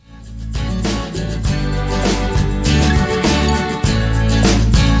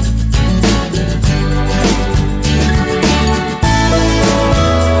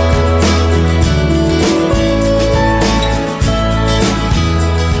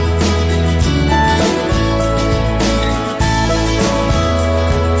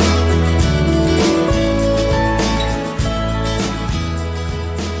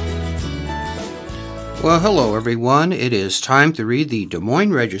Well, hello everyone. It is time to read the Des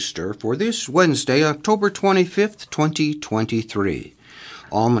Moines Register for this Wednesday, October 25th, 2023.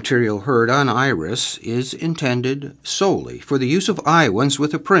 All material heard on Iris is intended solely for the use of Iowans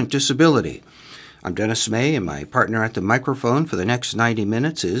with a print disability. I'm Dennis May, and my partner at the microphone for the next 90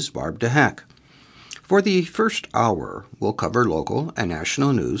 minutes is Barb DeHack. For the first hour, we'll cover local and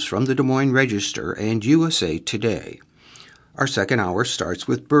national news from the Des Moines Register and USA Today. Our second hour starts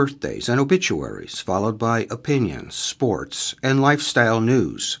with birthdays and obituaries, followed by opinions, sports, and lifestyle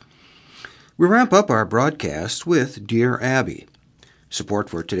news. We wrap up our broadcast with Dear Abby. Support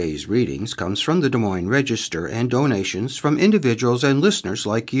for today's readings comes from the Des Moines Register and donations from individuals and listeners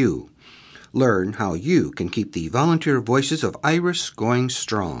like you. Learn how you can keep the volunteer voices of Iris going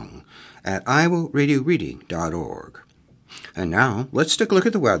strong at iowaradioreading.org. And now, let's take a look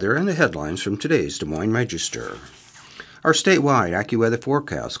at the weather and the headlines from today's Des Moines Register. Our statewide AccuWeather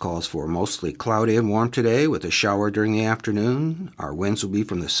forecast calls for mostly cloudy and warm today with a shower during the afternoon. Our winds will be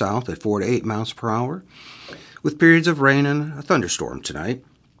from the south at 4 to 8 miles per hour, with periods of rain and a thunderstorm tonight.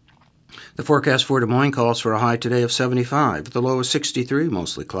 The forecast for Des Moines calls for a high today of 75, with a low of 63,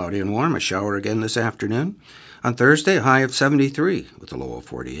 mostly cloudy and warm, a shower again this afternoon. On Thursday, a high of 73, with a low of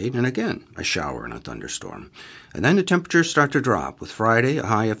 48, and again, a shower and a thunderstorm. And then the temperatures start to drop, with Friday, a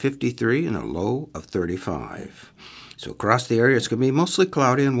high of 53 and a low of 35. So across the area, it's going to be mostly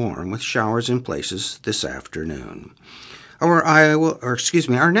cloudy and warm with showers in places this afternoon. Our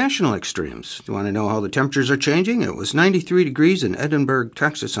national extremes. Do you want to know how the temperatures are changing? It was 93 degrees in Edinburgh,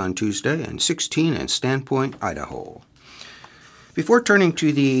 Texas on Tuesday and 16 in Standpoint, Idaho. Before turning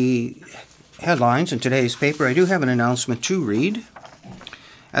to the headlines in today's paper, I do have an announcement to read.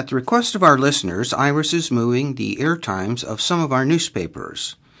 At the request of our listeners, Iris is moving the air times of some of our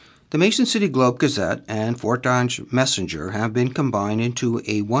newspapers. The Mason City Globe-Gazette and Fort Dodge Messenger have been combined into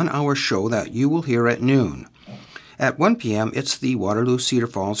a one-hour show that you will hear at noon. At 1 p.m., it's the Waterloo Cedar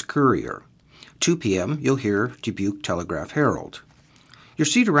Falls Courier. 2 p.m., you'll hear Dubuque Telegraph-Herald. Your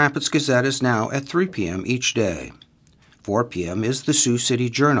Cedar Rapids Gazette is now at 3 p.m. each day. 4 p.m. is the Sioux City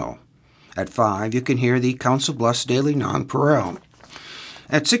Journal. At 5, you can hear the Council Bluffs Daily Nonpareil.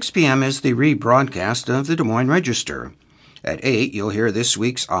 At 6 p.m. is the rebroadcast of the Des Moines Register. At 8, you'll hear this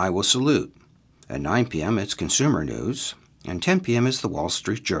week's Iowa Salute. At 9 p.m., it's Consumer News. And 10 p.m. is the Wall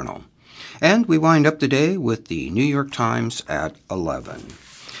Street Journal. And we wind up the day with the New York Times at 11.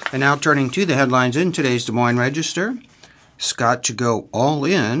 And now turning to the headlines in today's Des Moines Register. Scott to go all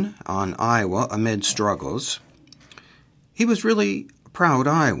in on Iowa amid struggles. He was really a proud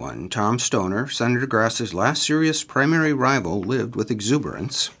Iowan. Tom Stoner, Senator Grassley's last serious primary rival, lived with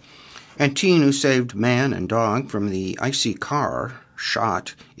exuberance. And teen who saved man and dog from the icy car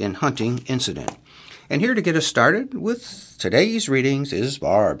shot in hunting incident. And here to get us started with today's readings is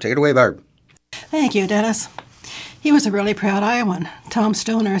Barb. Take it away, Barb. Thank you, Dennis. He was a really proud Iowan. Tom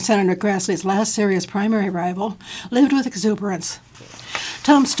Stoner, Senator Grassley's last serious primary rival, lived with exuberance.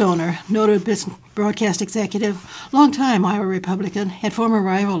 Tom Stoner, noted broadcast executive, longtime Iowa Republican, and former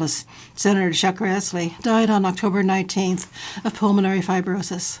rival of Senator Chuck Grassley, died on October 19th of pulmonary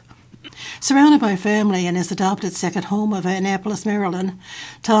fibrosis. Surrounded by family in his adopted second home of Annapolis, Maryland,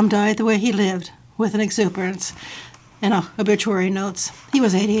 Tom died the way he lived, with an exuberance. In obituary notes, he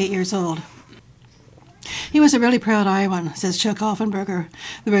was 88 years old. He was a really proud Iowan, says Chuck Offenberger,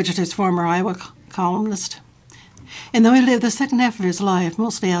 the Register's former Iowa columnist. And though he lived the second half of his life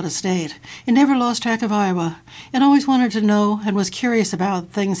mostly out of state, he never lost track of Iowa and always wanted to know and was curious about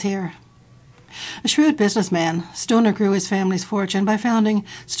things here. A shrewd businessman, Stoner grew his family's fortune by founding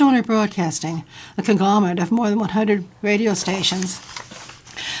Stoner Broadcasting, a conglomerate of more than 100 radio stations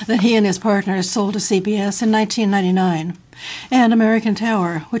that he and his partners sold to CBS in 1999, and American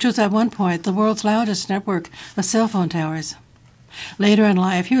Tower, which was at one point the world's loudest network of cell phone towers. Later in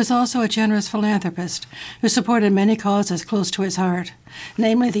life, he was also a generous philanthropist who supported many causes close to his heart,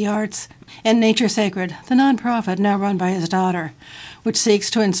 namely the arts and Nature Sacred, the nonprofit now run by his daughter, which seeks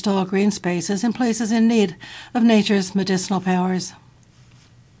to install green spaces in places in need of nature's medicinal powers.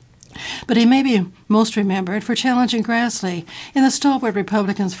 But he may be most remembered for challenging Grassley in the stalwart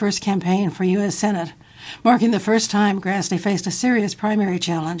Republican's first campaign for U.S. Senate, marking the first time Grassley faced a serious primary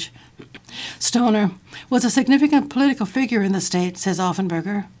challenge. Stoner was a significant political figure in the state, says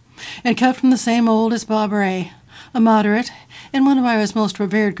Offenberger, and cut from the same mold as Bob Ray, a moderate and one of Iowa's most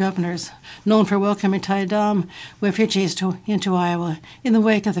revered governors, known for welcoming Thai Dam refugees into Iowa in the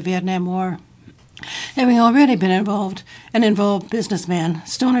wake of the Vietnam War. Having already been involved businessman,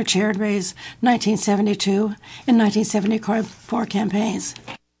 Stoner chaired Ray's 1972 and 1974 campaigns.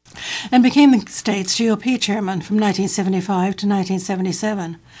 and became the state's GOP chairman from 1975 to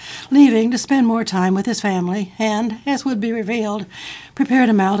 1977, leaving to spend more time with his family and, as would be revealed, prepared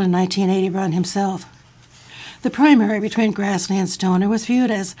him out in 1980 run himself. The primary between Grassley and Stoner was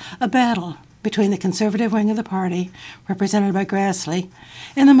viewed as a battle between the conservative wing of the party, represented by Grassley,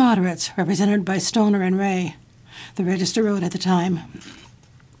 and the moderates, represented by Stoner and Ray, the Register wrote at the time.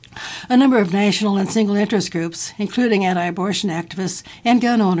 A number of national and single interest groups, including anti-abortion activists and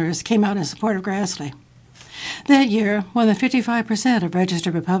gun owners, came out in support of Grassley. That year, more than 55% of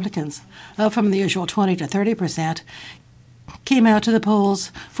registered Republicans, up from the usual 20 to 30%, came out to the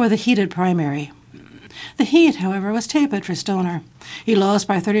polls for the heated primary. The heat, however, was tepid for Stoner. He lost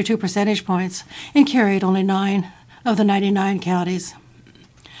by 32 percentage points and carried only 9 of the 99 counties.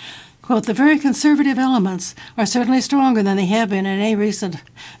 Quote, "The very conservative elements are certainly stronger than they have been in any recent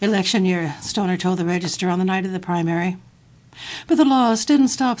election year," Stoner told the Register on the night of the primary. But the loss didn't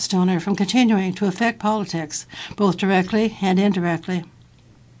stop Stoner from continuing to affect politics, both directly and indirectly.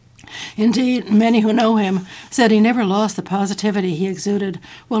 Indeed, many who know him said he never lost the positivity he exuded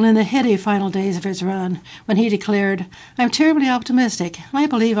while in the heady final days of his run, when he declared, "I'm terribly optimistic, and I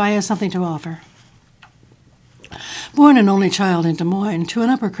believe I have something to offer." Born an only child in Des Moines to an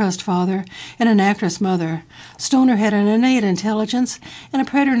upper-crust father and an actress mother, Stoner had an innate intelligence and a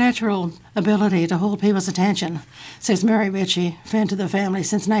preternatural ability to hold people's attention, says Mary Ritchie, friend to the family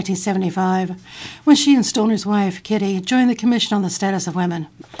since 1975, when she and Stoner's wife, Kitty, joined the Commission on the Status of Women.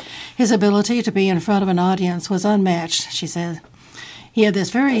 His ability to be in front of an audience was unmatched, she said. He had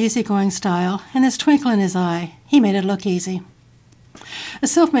this very easygoing style and this twinkle in his eye. He made it look easy. A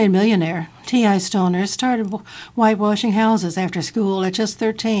self-made millionaire, T.I. Stoner started whitewashing houses after school at just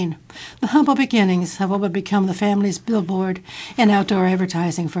 13, the humble beginnings of what would become the family's billboard and outdoor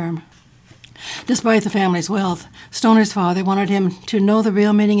advertising firm. Despite the family's wealth, Stoner's father wanted him to know the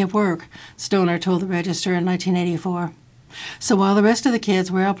real meaning of work, Stoner told the Register in 1984. "So while the rest of the kids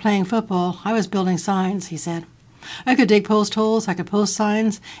were out playing football, I was building signs," he said. "I could dig post holes, I could post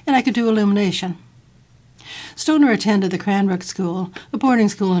signs, and I could do illumination." Stoner attended the Cranbrook School, a boarding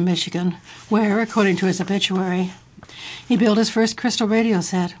school in Michigan, where, according to his obituary, he built his first crystal radio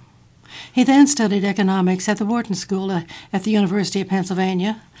set. He then studied economics at the Wharton School at the University of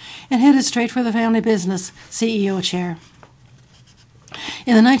Pennsylvania and headed straight for the family business CEO chair.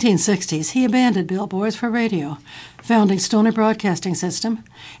 In the 1960s, he abandoned billboards for radio, founding Stoner Broadcasting System,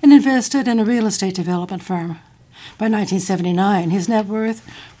 and invested in a real estate development firm. By 1979, his net worth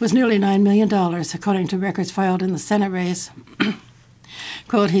was nearly $9 million, according to records filed in the Senate race.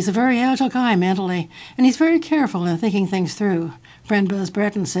 Quote, "He's a very agile guy mentally, and he's very careful in thinking things through," friend Buzz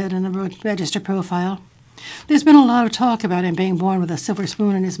Breton said in the Register profile. "There's been a lot of talk about him being born with a silver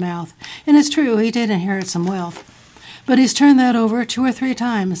spoon in his mouth, and it's true he did inherit some wealth. But he's turned that over 2 or 3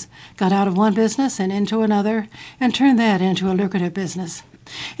 times, got out of one business and into another, and turned that into a lucrative business.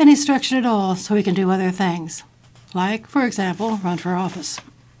 And he structured it all so he can do other things. Like, for example, run for office."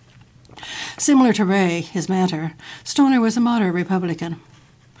 Similar to Ray, his mentor, Stoner was a moderate Republican.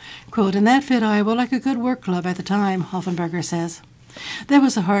 Quote, "And that fit Iowa like a good work club at the time," Hoffenberger says. That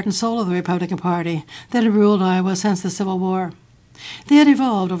was the heart and soul of the Republican Party that had ruled Iowa since the Civil War. They had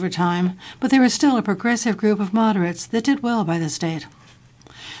evolved over time, but they were still a progressive group of moderates that did well by the state.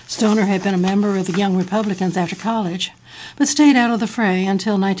 Stoner had been a member of the Young Republicans after college, but stayed out of the fray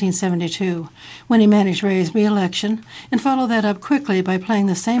until 1972, when he managed Ray's re-election and followed that up quickly by playing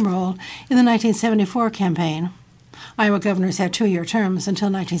the same role in the 1974 campaign. Iowa governors had 2-year terms until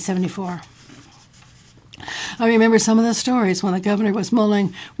 1974. I remember some of the stories when the governor was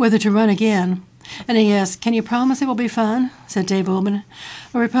mulling whether to run again, and he asked, "Can you promise it will be fun?" said Dave Ubben,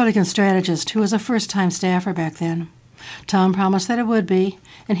 a Republican strategist who was a first-time staffer back then. Tom promised that it would be,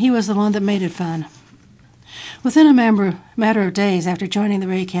 and he was the one that made it fun. Within a matter of days after joining the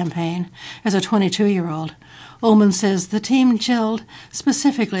Ray campaign as a 22-year-old, Ullman says the team gelled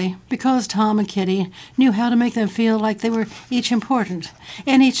specifically because Tom and Kitty knew how to make them feel like they were each important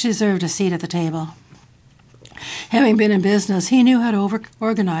and each deserved a seat at the table. Having been in business, he knew how to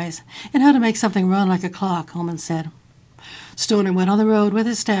organize and how to make something run like a clock, Ullman said. Stoner went on the road with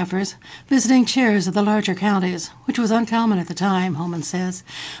his staffers, visiting chairs of the larger counties, which was uncommon at the time, Holman says,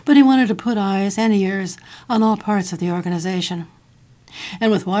 but he wanted to put eyes and ears on all parts of the organization.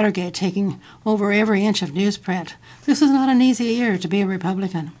 And with Watergate taking over every inch of newsprint, this was not an easy year to be a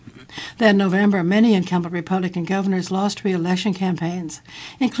Republican. That November, many incumbent Republican governors lost re-election campaigns,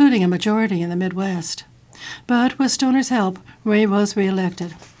 including a majority in the Midwest. But with Stoner's help, Ray was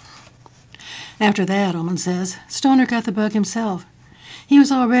re-elected. After that, Ullman says, Stoner got the bug himself. He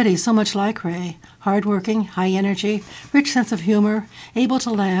was already so much like Ray, hard-working, high energy, rich sense of humor, able to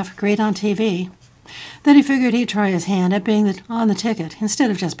laugh, great on TV, that he figured he'd try his hand at being on the ticket instead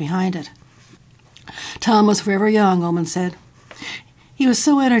of just behind it. Tom was forever young, Oman said. He was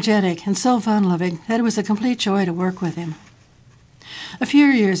so energetic and so fun-loving that it was a complete joy to work with him. A few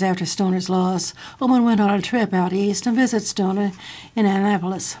years after Stoner's loss, Oman went on a trip out east and visited Stoner in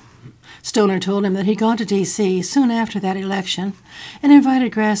Annapolis. Stoner told him that he'd gone to D.C. soon after that election and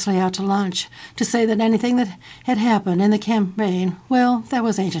invited Grassley out to lunch to say that anything that had happened in the campaign, well, that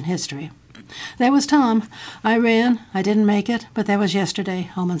was ancient history. That was Tom. I ran, I didn't make it, but that was yesterday,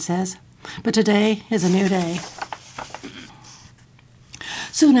 Oman says. But today is a new day.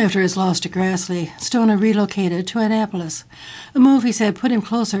 Soon after his loss to Grassley, Stoner relocated to Annapolis, a move he said put him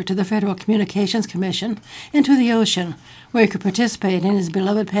closer to the Federal Communications Commission and to the ocean, where he could participate in his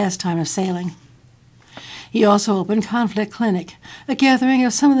beloved pastime of sailing. He also opened Conflict Clinic, a gathering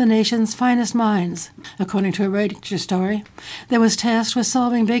of some of the nation's finest minds, according to a Reuters story, that was tasked with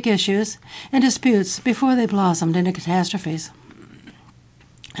solving big issues and disputes before they blossomed into catastrophes.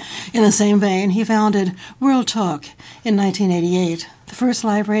 In the same vein, he founded World Talk in 1988, the first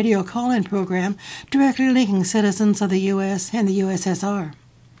live radio call-in program directly linking citizens of the U.S. and the USSR.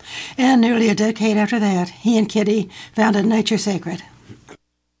 And nearly a decade after that, he and Kitty founded Nature Sacred.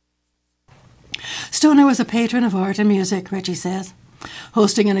 Stoner was a patron of art and music, Richie says,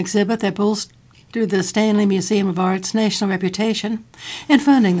 hosting an exhibit that bolstered the Stanley Museum of Art's national reputation and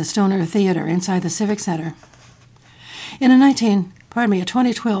funding the Stoner Theater inside the Civic Center. In a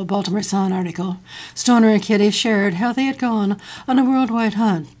 2012 Baltimore Sun article, Stoner and Kitty shared how they had gone on a worldwide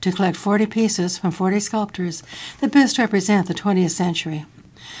hunt to collect 40 pieces from 40 sculptors that best represent the 20th century.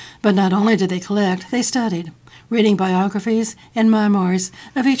 But not only did they collect, they studied, reading biographies and memoirs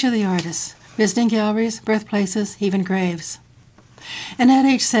of each of the artists, visiting galleries, birthplaces, even graves. And at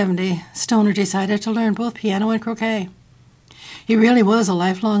age 70, Stoner decided to learn both piano and croquet. He really was a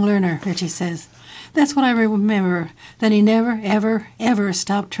lifelong learner, Richie says. That's what I remember, that he never, ever, ever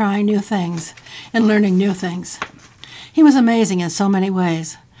stopped trying new things and learning new things. He was amazing in so many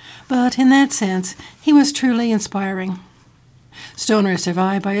ways, but in that sense, he was truly inspiring. Stoner is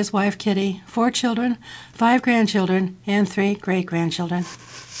survived by his wife, Kitty, 4 children, 5 grandchildren, and 3 great-grandchildren.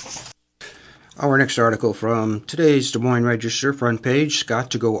 Our next article from today's Des Moines Register front page,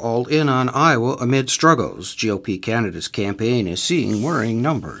 Scott to go all in on Iowa amid struggles. GOP candidate's campaign is seeing worrying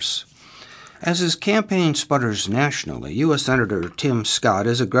numbers. As his campaign sputters nationally, U.S. Senator Tim Scott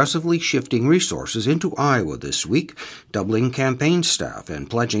is aggressively shifting resources into Iowa this week, doubling campaign staff and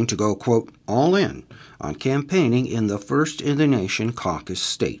pledging to go, quote, all in on campaigning in the first-in-the-nation caucus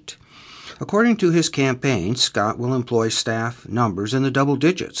state. According to his campaign, Scott will employ staff numbers in the double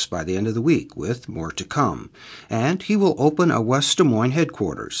digits by the end of the week, with more to come, and he will open a West Des Moines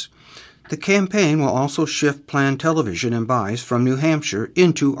headquarters. The campaign will also shift planned television and buys from New Hampshire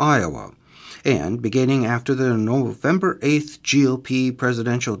into Iowa. And beginning after the November 8th GOP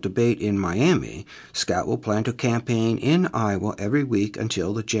presidential debate in Miami, Scott will plan to campaign in Iowa every week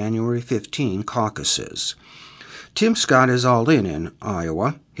until the January 15 caucuses. Tim Scott is all in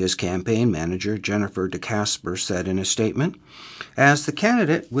Iowa, his campaign manager Jennifer DeCasper said in a statement. As the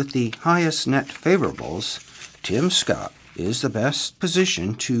candidate with the highest net favorables, Tim Scott is the best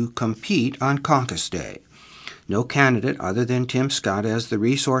positioned to compete on caucus day. No candidate other than Tim Scott has the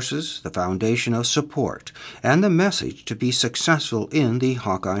resources, the foundation of support, and the message to be successful in the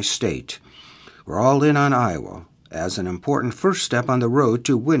Hawkeye state. We're all in on Iowa as an important first step on the road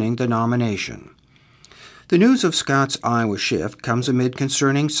to winning the nomination. The news of Scott's Iowa shift comes amid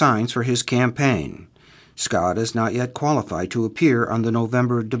concerning signs for his campaign. Scott is not yet qualified to appear on the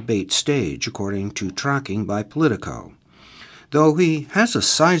November debate stage, according to tracking by Politico. Though he has a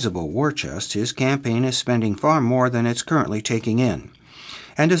sizable war chest, his campaign is spending far more than it's currently taking in.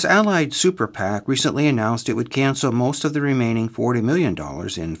 And his allied Super PAC recently announced it would cancel most of the remaining $40 million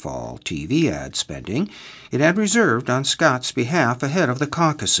in fall TV ad spending it had reserved on Scott's behalf ahead of the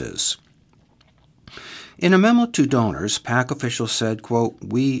caucuses. In a memo to donors, PAC officials said, quote,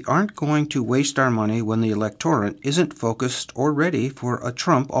 we aren't going to waste our money when the electorate isn't focused or ready for a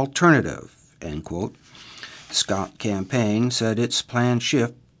Trump alternative, end quote. The Scott campaign said its planned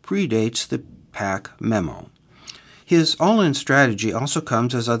shift predates the PAC memo. His all-in strategy also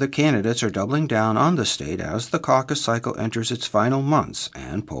comes as other candidates are doubling down on the state as the caucus cycle enters its final months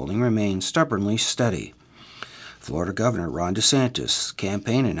and polling remains stubbornly steady. Florida Governor Ron DeSantis'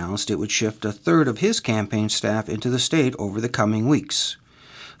 campaign announced it would shift a third of his campaign staff into the state over the coming weeks.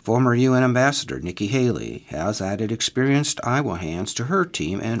 Former UN Ambassador Nikki Haley has added experienced Iowa hands to her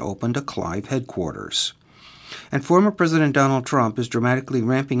team and opened a Clive headquarters. And former President Donald Trump is dramatically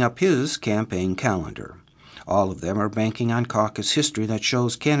ramping up his campaign calendar. All of them are banking on caucus history that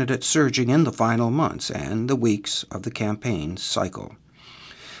shows candidates surging in the final months and the weeks of the campaign cycle.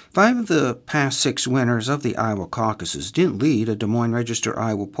 5 of the past 6 winners of the Iowa caucuses didn't lead a Des Moines Register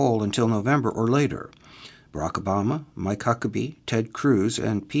Iowa poll until November or later. Barack Obama, Mike Huckabee, Ted Cruz,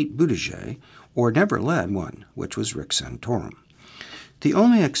 and Pete Buttigieg, or never led one, which was Rick Santorum. The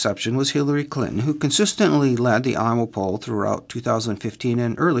only exception was Hillary Clinton, who consistently led the Iowa poll throughout 2015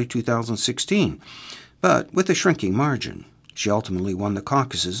 and early 2016, but with a shrinking margin. She ultimately won the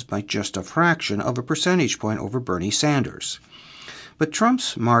caucuses by just a fraction of a percentage point over Bernie Sanders. But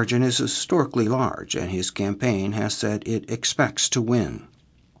Trump's margin is historically large, and his campaign has said it expects to win.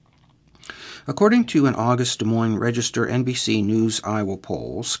 According to an August Des Moines Register NBC News Iowa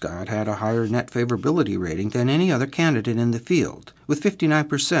poll, Scott had a higher net favorability rating than any other candidate in the field, with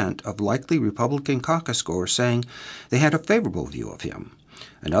 59% of likely Republican caucus goers saying they had a favorable view of him.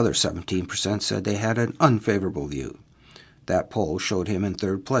 Another 17% said they had an unfavorable view. That poll showed him in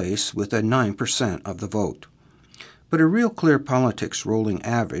third place with a 9% of the vote. But a Real Clear Politics rolling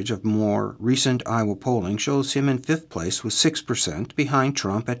average of more recent Iowa polling shows him in fifth place with 6%, behind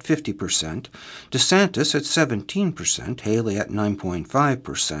Trump at 50%, DeSantis at 17%, Haley at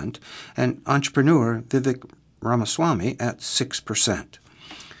 9.5%, and entrepreneur Vivek Ramaswamy at 6%.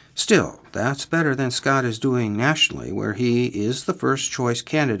 Still, that's better than Scott is doing nationally, where he is the first-choice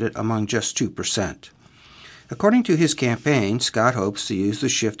candidate among just 2%. According to his campaign, Scott hopes to use the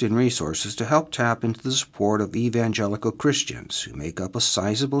shift in resources to help tap into the support of evangelical Christians, who make up a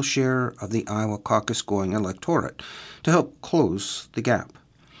sizable share of the Iowa caucus-going electorate, to help close the gap.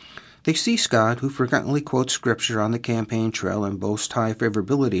 They see Scott, who frequently quotes scripture on the campaign trail and boasts high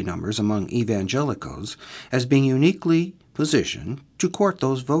favorability numbers among evangelicals, as being uniquely positioned to court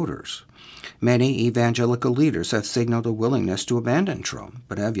those voters. Many evangelical leaders have signaled a willingness to abandon Trump,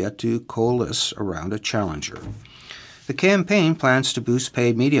 but have yet to coalesce around a challenger. The campaign plans to boost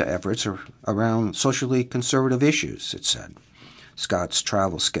paid media efforts around socially conservative issues, it said. Scott's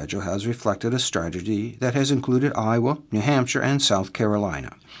travel schedule has reflected a strategy that has included Iowa, New Hampshire, and South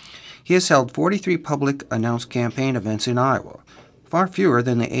Carolina. He has held 43 public announced campaign events in Iowa, far fewer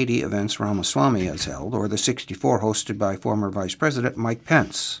than the 80 events Ramaswamy has held, or the 64 hosted by former Vice President Mike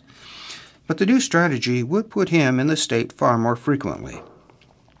Pence. But the new strategy would put him in the state far more frequently.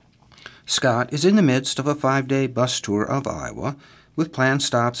 Scott is in the midst of a 5-day bus tour of Iowa, with planned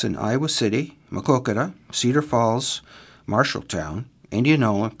stops in Iowa City, Maquoketa, Cedar Falls, Marshalltown,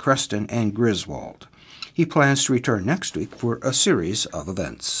 Indianola, Creston, and Griswold. He plans to return next week for a series of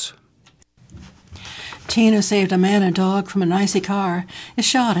events. Teen who saved a man and dog from an icy car is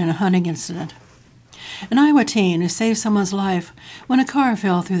shot in a hunting incident. An Iowa teen who saved someone's life when a car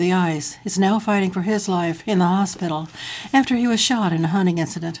fell through the ice is now fighting for his life in the hospital after he was shot in a hunting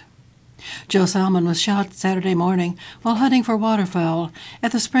incident. Joe Salmon was shot Saturday morning while hunting for waterfowl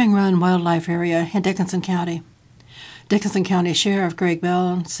at the Spring Run Wildlife Area in Dickinson County. Dickinson County Sheriff Greg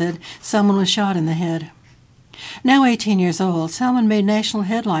Bell said Salmon was shot in the head. Now 18 years old, Salmon made national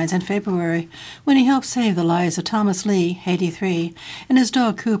headlines in February when he helped save the lives of Thomas Lee, 83, and his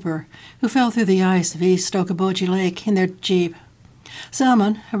dog Cooper, who fell through the ice of East Okoboji Lake in their Jeep.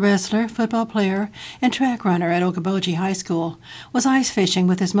 Salmon, a wrestler, football player, and track runner at Okoboji High School, was ice fishing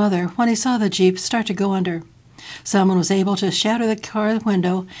with his mother when he saw the Jeep start to go under. Salmon was able to shatter the car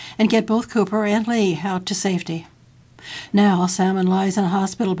window and get both Cooper and Lee out to safety. Now, Salmon lies in a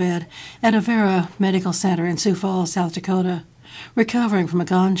hospital bed at Avera Medical Center in Sioux Falls, South Dakota, recovering from a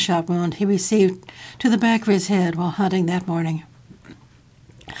gunshot wound he received to the back of his head while hunting that morning.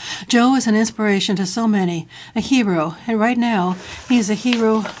 Joe is an inspiration to so many, a hero, and right now he is a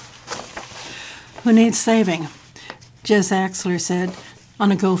hero who needs saving, Jess Axler said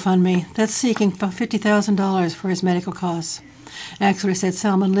on a GoFundMe that's seeking $50,000 for his medical costs. Axler said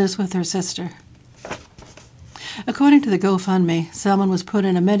Salmon lives with her sister. According to the GoFundMe, Salmon was put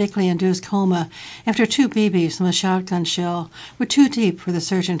in a medically induced coma after 2 BBs from a shotgun shell were too deep for the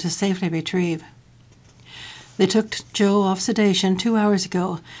surgeon to safely retrieve. They took Joe off sedation 2 hours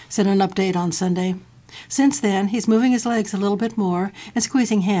ago, said an update on Sunday. Since then, he's moving his legs a little bit more and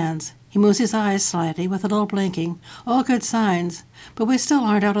squeezing hands. He moves his eyes slightly with a little blinking. All good signs, but we still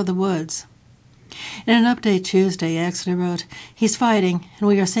aren't out of the woods. In an update Tuesday, Axler wrote, "He's fighting, and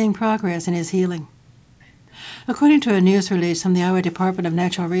we are seeing progress in his healing." According to a news release from the Iowa Department of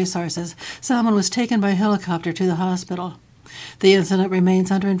Natural Resources, Salmon was taken by helicopter to the hospital. The incident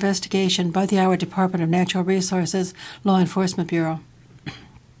remains under investigation by the Iowa Department of Natural Resources Law Enforcement Bureau.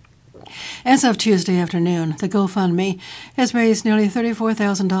 As of Tuesday afternoon, the GoFundMe has raised nearly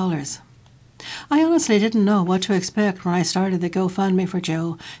 $34,000. I honestly didn't know what to expect when I started the GoFundMe for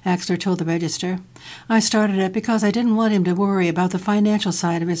Joe, Axler told the Register. I started it because I didn't want him to worry about the financial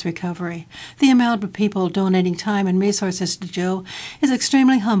side of his recovery. The amount of people donating time and resources to Joe is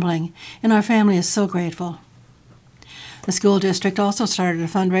extremely humbling, and our family is so grateful. The school district also started a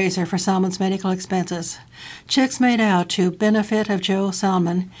fundraiser for Salmon's medical expenses. Checks made out to benefit of Joe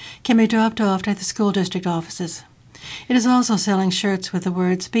Salmon can be dropped off at the school district offices. It is also selling shirts with the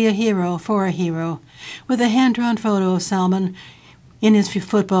words, "Be a hero for a hero," with a hand-drawn photo of Salmon in his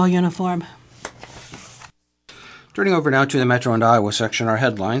football uniform. Turning over now to the Metro and Iowa section, our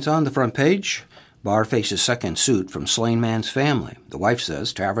headlines on the front page. Bar faces second suit from slain man's family. The wife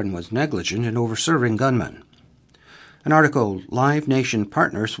says tavern was negligent in overserving gunmen. An article, Live Nation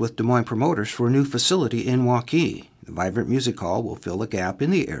partners with Des Moines promoters for a new facility in Waukee. The vibrant music hall will fill a gap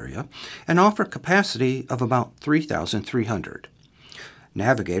in the area and offer capacity of about 3,300.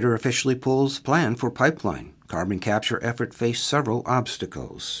 Navigator officially pulls plan for pipeline. Carbon capture effort faced several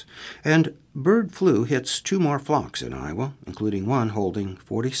obstacles. And bird flu hits 2 more flocks in Iowa, including one holding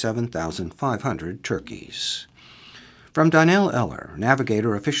 47,500 turkeys. From Donnell Eller,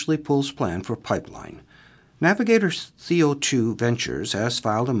 Navigator officially pulls plan for pipeline. Navigator CO2 Ventures has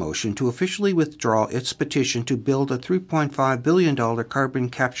filed a motion to officially withdraw its petition to build a $3.5 billion carbon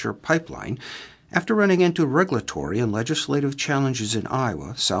capture pipeline after running into regulatory and legislative challenges in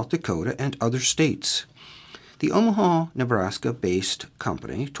Iowa, South Dakota, and other states. The Omaha, Nebraska-based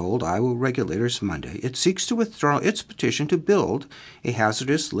company told Iowa regulators Monday it seeks to withdraw its petition to build a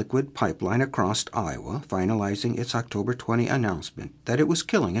hazardous liquid pipeline across Iowa, finalizing its October 20 announcement that it was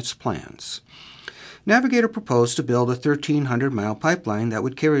killing its plans. Navigator proposed to build a 1,300-mile pipeline that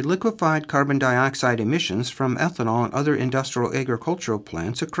would carry liquefied carbon dioxide emissions from ethanol and other industrial agricultural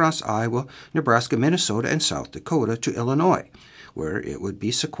plants across Iowa, Nebraska, Minnesota, and South Dakota to Illinois, where it would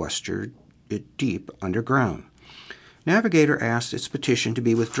be sequestered deep underground. Navigator asked its petition to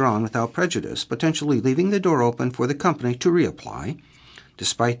be withdrawn without prejudice, potentially leaving the door open for the company to reapply.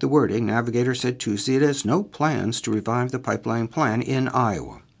 Despite the wording, Navigator said Tuesday it has no plans to revive the pipeline plan in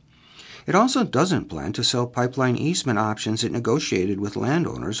Iowa. It also doesn't plan to sell pipeline easement options it negotiated with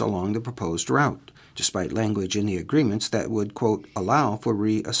landowners along the proposed route, despite language in the agreements that would, quote, allow for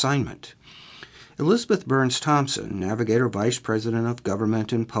reassignment. Elizabeth Burns Thompson, Navigator Vice President of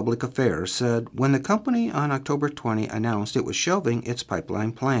Government and Public Affairs, said when the company on October 20 announced it was shelving its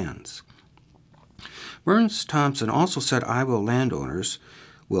pipeline plans. Burns Thompson also said Iowa landowners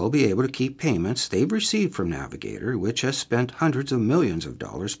will be able to keep payments they've received from Navigator, which has spent hundreds of millions of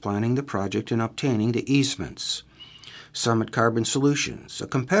dollars planning the project and obtaining the easements. Summit Carbon Solutions, a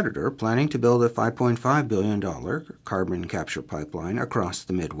competitor planning to build a $5.5 billion carbon capture pipeline across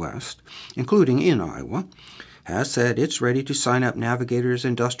the Midwest, including in Iowa, has said it's ready to sign up Navigator's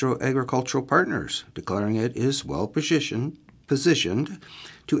industrial agricultural partners, declaring it is well positioned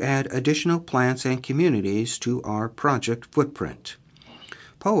to add additional plants and communities to our project footprint.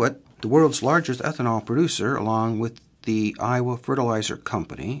 Poet, the world's largest ethanol producer, along with the Iowa Fertilizer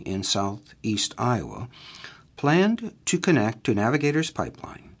Company in southeast Iowa, planned to connect to Navigator's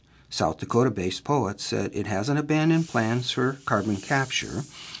pipeline. South Dakota-based Poet said it hasn't abandoned plans for carbon capture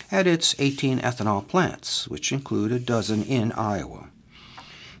at its 18 ethanol plants, which include a dozen in Iowa.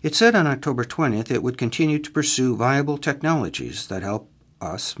 It said on October 20th it would continue to pursue viable technologies that help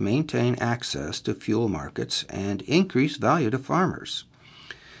us maintain access to fuel markets and increase value to farmers.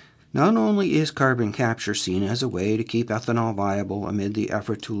 Not only is carbon capture seen as a way to keep ethanol viable amid the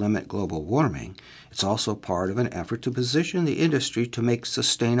effort to limit global warming, it's also part of an effort to position the industry to make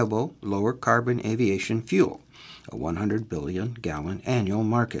sustainable, lower-carbon aviation fuel, a 100 billion-gallon annual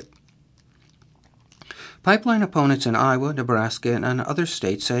market. Pipeline opponents in Iowa, Nebraska, and other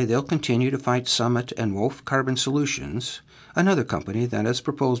states say they'll continue to fight Summit and Wolf Carbon Solutions, another company that has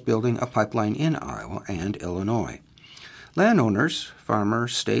proposed building a pipeline in Iowa and Illinois. Landowners,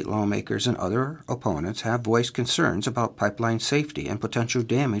 farmers, state lawmakers, and other opponents have voiced concerns about pipeline safety and potential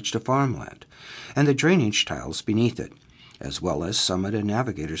damage to farmland and the drainage tiles beneath it, as well as Summit and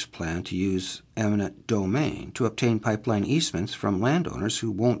Navigator's plan to use eminent domain to obtain pipeline easements from landowners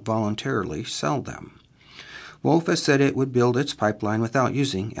who won't voluntarily sell them. Wolf has said it would build its pipeline without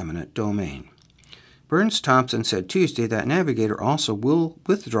using eminent domain. Burns Thompson said Tuesday that Navigator also will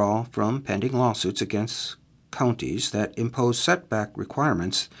withdraw from pending lawsuits against counties that impose setback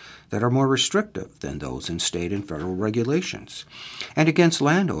requirements that are more restrictive than those in state and federal regulations, and against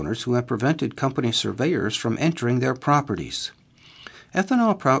landowners who have prevented company surveyors from entering their properties.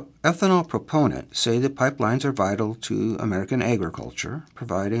 Ethanol proponents say the pipelines are vital to American agriculture,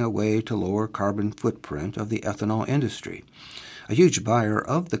 providing a way to lower carbon footprint of the ethanol industry. a huge buyer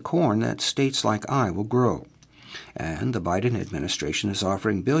of the corn that states like Iowa grow. And the Biden administration is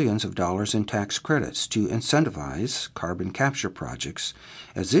offering billions of dollars in tax credits to incentivize carbon capture projects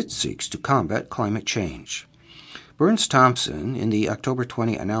as it seeks to combat climate change. Burns Thompson, in the October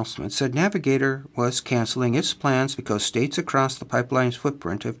 20 announcement, said Navigator was canceling its plans because states across the pipeline's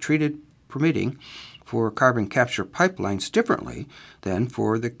footprint have treated permitting for carbon capture pipelines differently than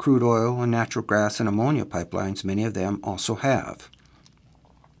for the crude oil and natural gas and ammonia pipelines many of them also have.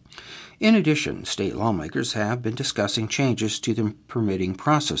 In addition, state lawmakers have been discussing changes to the permitting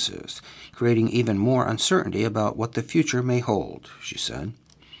processes, creating even more uncertainty about what the future may hold, she said.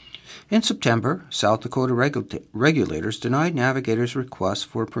 In September, South Dakota regulators denied Navigator's request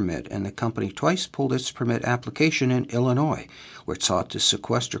for a permit, and the company twice pulled its permit application in Illinois, where it sought to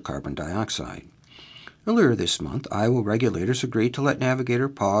sequester carbon dioxide. Earlier this month, Iowa regulators agreed to let Navigator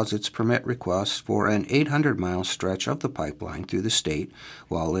pause its permit request for an 800-mile stretch of the pipeline through the state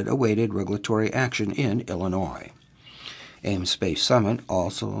while it awaited regulatory action in Illinois. AIM Space Summit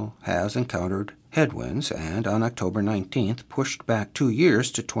also has encountered headwinds and on October 19th pushed back 2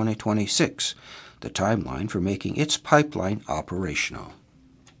 years to 2026, the timeline for making its pipeline operational.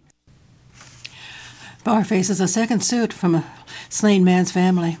 Bar faces a second suit from a slain man's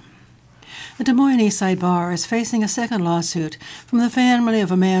family. The Des Moines Eastside Bar is facing a second lawsuit from the family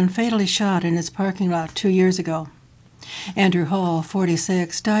of a man fatally shot in its parking lot 2 years ago. Andrew Hall,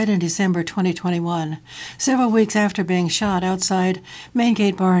 46, died in December 2021, several weeks after being shot outside Main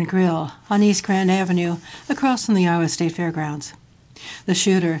Gate Bar and Grill on East Grand Avenue across from the Iowa State Fairgrounds. The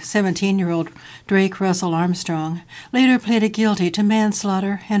shooter, 17-year-old Drake Russell Armstrong, later pleaded guilty to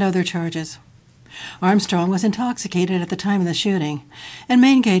manslaughter and other charges. Armstrong was intoxicated at the time of the shooting, and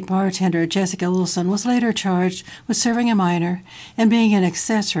Main Gate bartender Jessica Olson was later charged with serving a minor and being an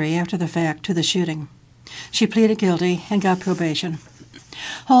accessory after the fact to the shooting. She pleaded guilty and got probation.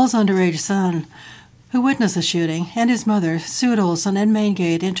 Hall's underage son, who witnessed the shooting, and his mother sued Olson and Main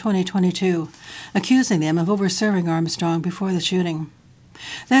Gate in 2022, accusing them of over-serving Armstrong before the shooting.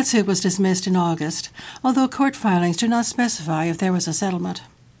 That suit was dismissed in August, although court filings do not specify if there was a settlement.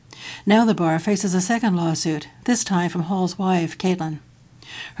 Now the bar faces a second lawsuit, this time from Hall's wife, Caitlin.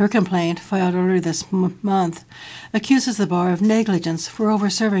 Her complaint, filed earlier this month, accuses the bar of negligence for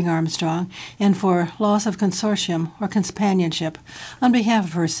over-serving Armstrong and for loss of consortium or companionship on behalf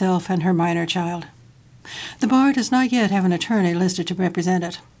of herself and her minor child. The bar does not yet have an attorney listed to represent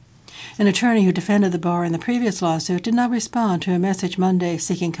it. An attorney who defended the bar in the previous lawsuit did not respond to a message Monday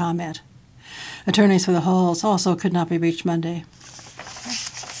seeking comment. Attorneys for the Halls also could not be reached Monday.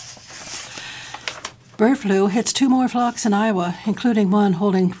 Bird flu hits 2 more flocks in Iowa, including one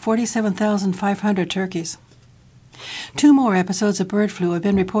holding 47,500 turkeys. 2 more episodes of bird flu have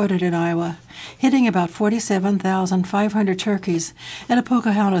been reported in Iowa, hitting about 47,500 turkeys at a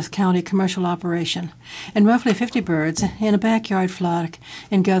Pocahontas County commercial operation, and roughly 50 birds in a backyard flock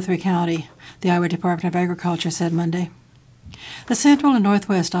in Guthrie County, the Iowa Department of Agriculture said Monday. The central and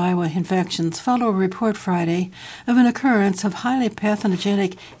northwest Iowa infections follow a report Friday of an occurrence of highly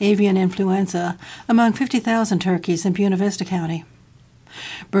pathogenic avian influenza among 50,000 turkeys in Buena Vista County.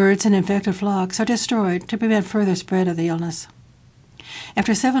 Birds in infected flocks are destroyed to prevent further spread of the illness.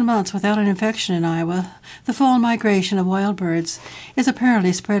 After 7 months without an infection in Iowa, the fall migration of wild birds is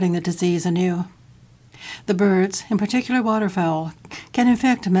apparently spreading the disease anew. The birds, in particular waterfowl, can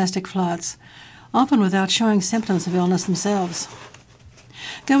infect domestic flocks, often without showing symptoms of illness themselves.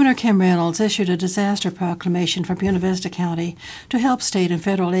 Governor Kim Reynolds issued a disaster proclamation for Buena Vista County to help state and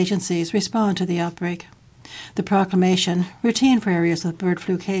federal agencies respond to the outbreak. The proclamation, routine for areas with bird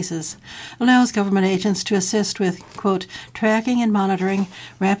flu cases, allows government agents to assist with, quote, tracking and monitoring,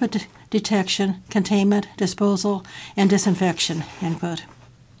 rapid detection, containment, disposal, and disinfection, end quote.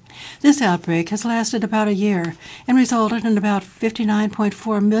 This outbreak has lasted about a year and resulted in about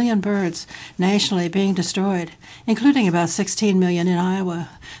 59.4 million birds nationally being destroyed, including about 16 million in Iowa,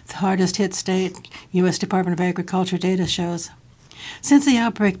 the hardest hit state, U.S. Department of Agriculture data shows. Since the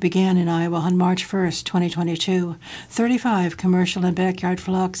outbreak began in Iowa on March 1, 2022, 35 commercial and backyard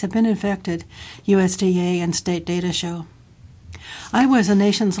flocks have been infected, USDA and state data show. Iowa is the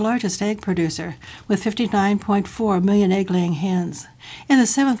nation's largest egg producer, with 59.4 million egg-laying hens, and the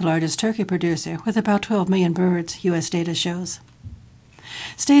 7th largest turkey producer, with about 12 million birds, U.S. data shows.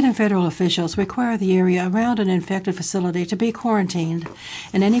 State and federal officials require the area around an infected facility to be quarantined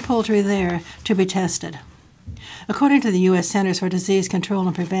and any poultry there to be tested. According to the U.S. Centers for Disease Control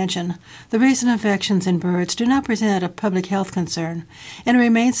and Prevention, the recent infections in birds do not present a public health concern and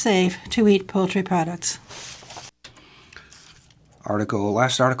remain safe to eat poultry products.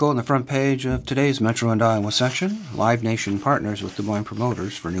 Last article on the front page of today's Metro and Iowa section. Live Nation partners with Des Moines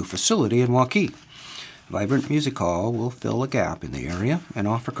promoters for new facility in Waukee. Vibrant Music Hall will fill a gap in the area and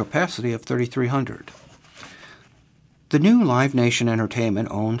offer capacity of 3,300. The new Live Nation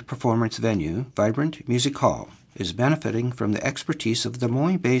Entertainment-owned performance venue, Vibrant Music Hall, is benefiting from the expertise of the Des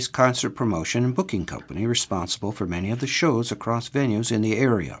Moines-based concert promotion and booking company responsible for many of the shows across venues in the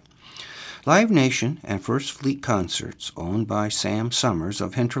area. Live Nation and First Fleet Concerts, owned by Sam Summers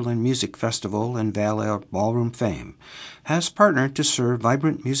of Hinterland Music Festival and Valley Ballroom fame, has partnered to serve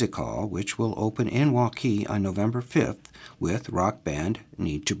Vibrant Music Hall, which will open in Waukee on November 5th with rock band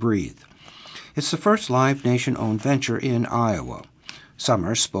Need to Breathe. It's the first Live Nation-owned venture in Iowa.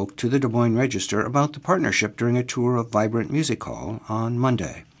 Summers spoke to the Des Moines Register about the partnership during a tour of Vibrant Music Hall on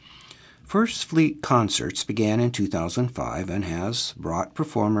Monday. First Fleet Concerts began in 2005 and has brought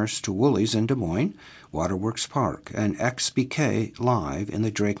performers to Woolies in Des Moines, Waterworks Park, and XBK Live in the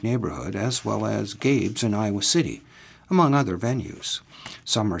Drake neighborhood, as well as Gabe's in Iowa City, among other venues.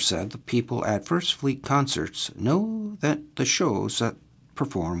 Summers said the people at First Fleet Concerts know that the shows that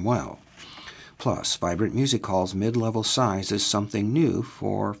perform well. Plus, Vibrant Music Hall's mid-level size is something new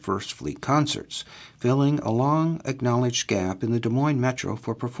for First Fleet Concerts, filling a long-acknowledged gap in the Des Moines Metro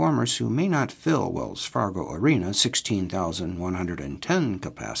for performers who may not fill Wells Fargo Arena's 16,110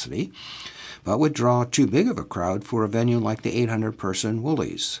 capacity, but would draw too big of a crowd for a venue like the 800-person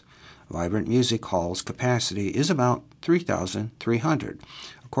Woolies. Vibrant Music Hall's capacity is about 3,300,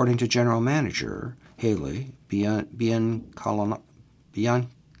 according to General Manager Haley Biancala.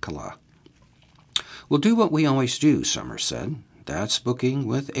 We'll do what we always do, Summers said. That's booking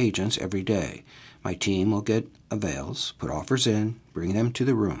with agents every day. My team will get avails, put offers in, bring them to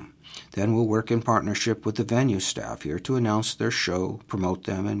the room. Then we'll work in partnership with the venue staff here to announce their show, promote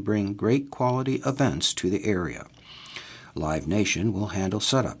them, and bring great quality events to the area. Live Nation will handle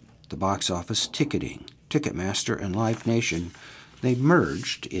setup, the box office ticketing. Ticketmaster and Live Nation, they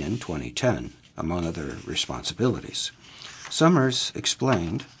merged in 2010, among other responsibilities. Summers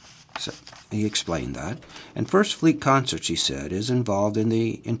explained that, and First Fleet Concerts, he said, is involved in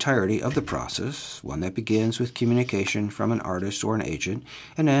the entirety of the process, one that begins with communication from an artist or an agent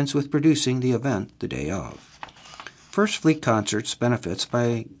and ends with producing the event the day of. First Fleet Concerts benefits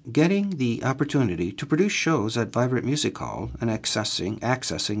by getting the opportunity to produce shows at Vibrant Music Hall and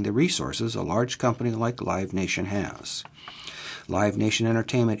accessing the resources a large company like Live Nation has. Live Nation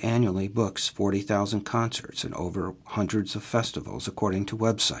Entertainment annually books 40,000 concerts and over hundreds of festivals, according to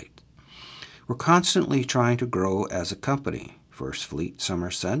website. We're constantly trying to grow as a company, First Fleet,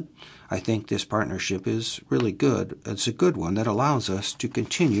 Summers said. I think this partnership is really good. It's a good one that allows us to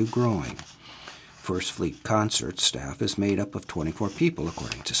continue growing. First Fleet Concerts staff is made up of 24 people,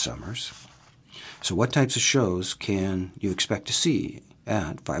 according to Summers. So what types of shows can you expect to see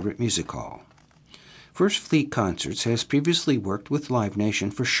at Vibrant Music Hall? First Fleet Concerts has previously worked with Live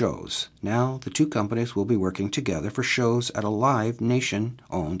Nation for shows. Now the two companies will be working together for shows at a Live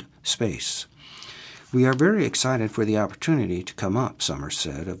Nation-owned space. We are very excited for the opportunity to come up, Summers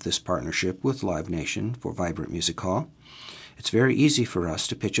said, of this partnership with Live Nation for Vibrant Music Hall. It's very easy for us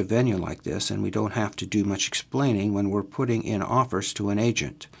to pitch a venue like this, and we don't have to do much explaining when we're putting in offers to an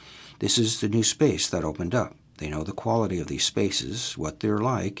agent. This is the new space that opened up. They know the quality of these spaces, what they're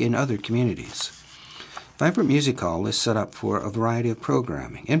like in other communities. Vibrant Music Hall is set up for a variety of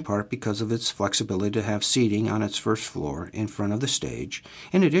programming, in part because of its flexibility to have seating on its first floor in front of the stage,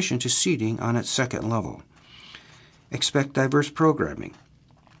 in addition to seating on its second level. Expect diverse programming,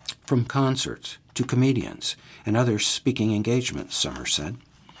 from concerts to comedians and other speaking engagements, Summers said.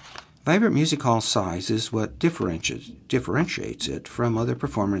 Vibrant Music Hall's size is what differentiates it from other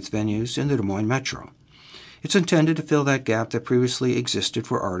performance venues in the Des Moines Metro. It's intended to fill that gap that previously existed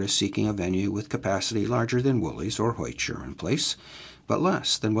for artists seeking a venue with capacity larger than Woolies or Hoyt Sherman Place, but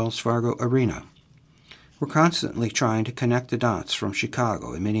less than Wells Fargo Arena. We're constantly trying to connect the dots from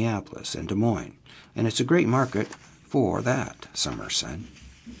Chicago and Minneapolis and Des Moines, and it's a great market for that, Summers said.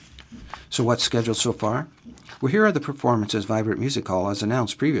 So what's scheduled so far? Well, here are the performances Vibrant Music Hall has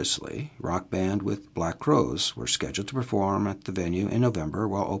announced previously. Rock band with Black Crowes were scheduled to perform at the venue in November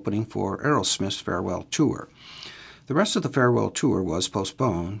while opening for Aerosmith's farewell tour. The rest of the farewell tour was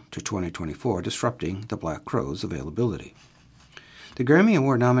postponed to 2024, disrupting the Black Crowes' availability. The Grammy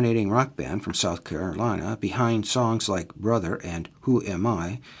Award-nominating rock band from South Carolina, behind songs like Brother and Who Am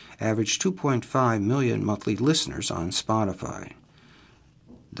I, averaged 2.5 million monthly listeners on Spotify.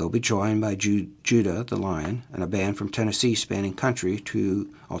 They'll be joined by Judah the Lion and a band from Tennessee spanning country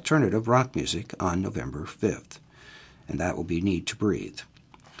to alternative rock music on November 5th. And that will be Need to Breathe.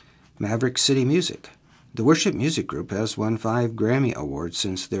 Maverick City Music. The worship music group has won 5 Grammy Awards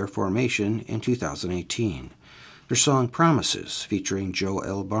since their formation in 2018. Their song Promises, featuring Joe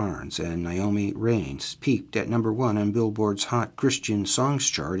L. Barnes and Naomi Raines, peaked at number 1 on Billboard's Hot Christian Songs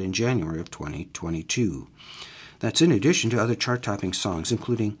chart in January of 2022. That's in addition to other chart-topping songs,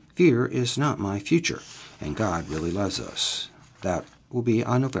 including Fear Is Not My Future and God Really Loves Us. That will be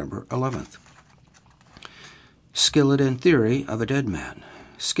on November 11th. Skillet and Theory of a Dead Man.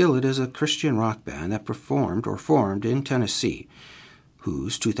 Skillet is a Christian rock band that formed in Tennessee,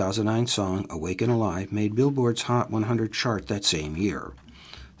 whose 2009 song Awaken Alive made Billboard's Hot 100 chart that same year.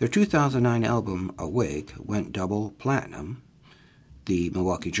 Their 2009 album Awake went double platinum, the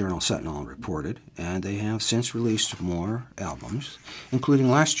Milwaukee Journal-Sentinel reported, and they have since released more albums, including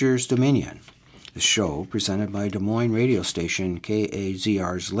last year's Dominion. The show, presented by Des Moines radio station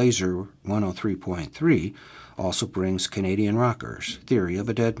KAZR's Laser 103.3, also brings Canadian rockers Theory of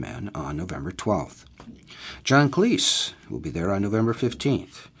a Dead Man on November 12th. John Cleese will be there on November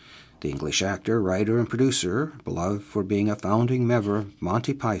 15th. The English actor, writer, and producer, beloved for being a founding member of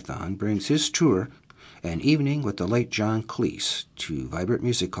Monty Python, brings his tour An Evening with the Late John Cleese to Vibrant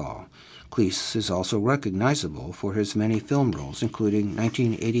Music Hall. Cleese is also recognizable for his many film roles, including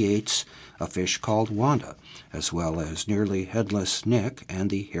 1988's A Fish Called Wanda, as well as Nearly Headless Nick and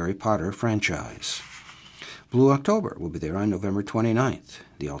the Harry Potter franchise. Blue October will be there on November 29th.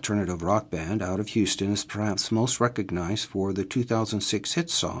 The alternative rock band out of Houston is perhaps most recognized for the 2006 hit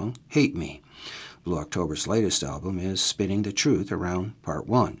song, Hate Me. Blue October's latest album is Spinning the Truth Around Part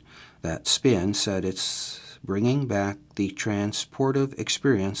 1. That spin said it's bringing back the transportive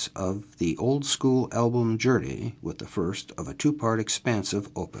experience of the old-school album journey with the first of a 2-part expansive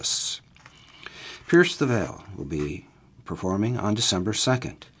opus. Pierce the Veil will be performing on December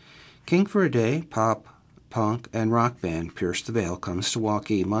 2nd. King for a Day, pop, punk, and rock band Pierce the Veil comes to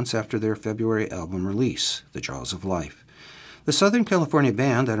Waukee months after their February album release, The Jaws of Life. The Southern California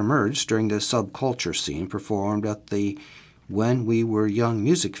band that emerged during the subculture scene performed at the When We Were Young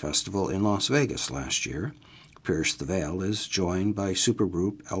Music Festival in Las Vegas last year. Pierce the Veil is joined by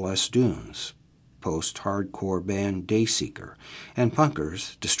supergroup LS Dunes, post-hardcore band Dayseeker, and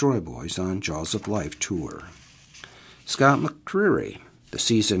punkers Destroy Boys on Jaws of Life tour. Scott McCreery, the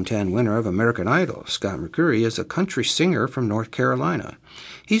season 10 winner of American Idol. Scott McCreery is a country singer from North Carolina.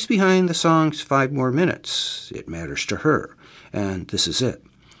 He's behind the songs 5 More Minutes, It Matters to Her, and This Is It.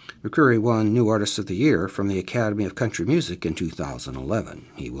 McCreery won New Artist of the Year from the Academy of Country Music in 2011.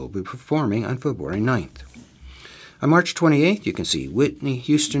 He will be performing on February 9th. On March 28th, you can see Whitney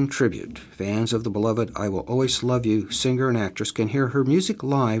Houston Tribute. Fans of the beloved I Will Always Love You singer and actress can hear her music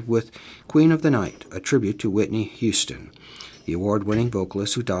live with Queen of the Night, a tribute to Whitney Houston. The award-winning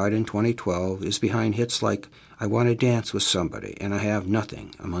vocalist, who died in 2012, is behind hits like I Want to Dance with Somebody and I Have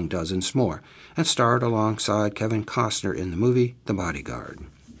Nothing, among dozens more, and starred alongside Kevin Costner in the movie The Bodyguard.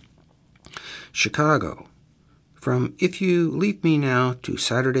 Chicago. From If You Leave Me Now to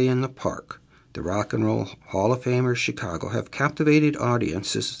Saturday in the Park, the Rock and Roll Hall of Famers Chicago have captivated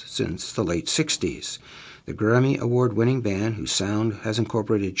audiences since the late 60s. The Grammy Award-winning band, whose sound has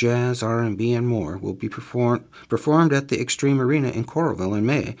incorporated jazz, R&B, and more, will be performed at the Extreme Arena in Coralville in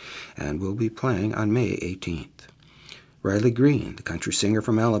May and will be playing on May 18th. Riley Green, the country singer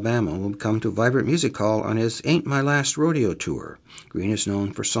from Alabama, will come to Vibrant Music Hall on his Ain't My Last Rodeo tour. Green is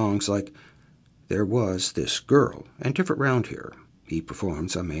known for songs like There Was This Girl and Different Round Here. He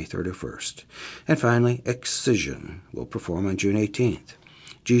performs on May 31st. And finally, Excision will perform on June 18th.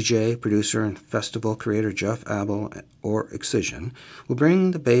 DJ, producer, and festival creator Jeff Abel, or Excision, will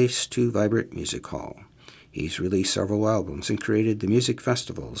bring the bass to Vibrant Music Hall. He's released several albums and created the music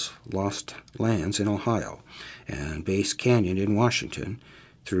festivals Lost Lands in Ohio and Bass Canyon in Washington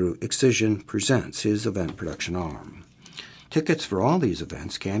through Excision Presents, his event production arm. Tickets for all these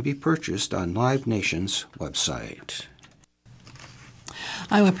events can be purchased on Live Nation's website.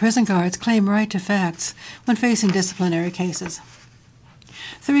 Iowa prison guards claim right to facts when facing disciplinary cases.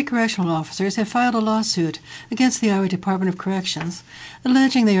 3 correctional officers have filed a lawsuit against the Iowa Department of Corrections,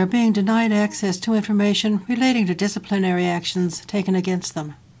 alleging they are being denied access to information relating to disciplinary actions taken against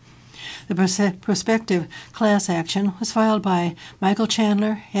them. The prospective class action was filed by Michael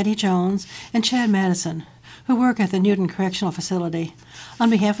Chandler, Eddie Jones, and Chad Madison, who work at the Newton Correctional Facility,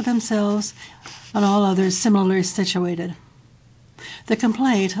 on behalf of themselves and all others similarly situated. The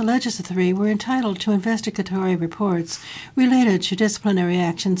complaint alleges the 3 were entitled to investigatory reports related to disciplinary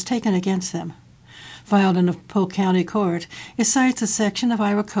actions taken against them. Filed in a Polk County court, it cites a section of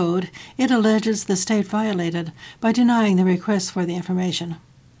Iowa Code it alleges the state violated by denying the request for the information.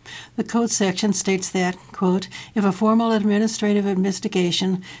 The code section states that, quote, if a formal administrative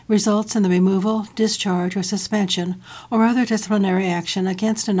investigation results in the removal, discharge, or suspension, or other disciplinary action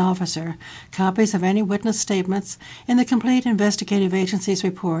against an officer, copies of any witness statements and the complete investigative agency's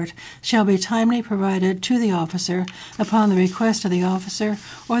report shall be timely provided to the officer upon the request of the officer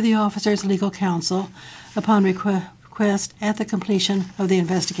or the officer's legal counsel upon request at the completion of the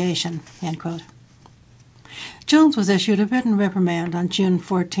investigation, end quote. Jones was issued a written reprimand on June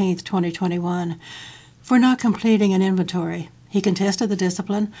 14, 2021, for not completing an inventory. He contested the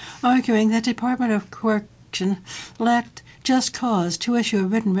discipline, arguing that Department of Correction lacked just cause to issue a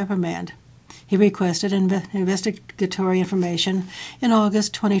written reprimand. He requested investigatory information in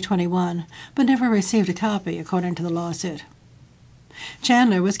August 2021, but never received a copy, according to the lawsuit.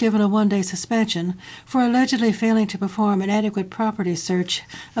 Chandler was given a one-day suspension for allegedly failing to perform an adequate property search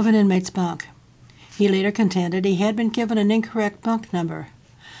of an inmate's bunk. He later contended he had been given an incorrect bunk number.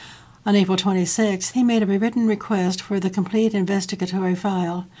 On April 26, he made a written request for the complete investigatory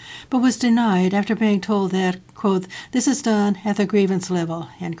file, but was denied after being told that, quote, this is done at the grievance level,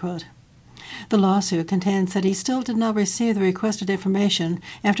 end quote. The lawsuit contends that he still did not receive the requested information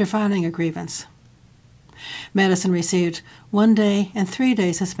after filing a grievance. Madison received 1-day and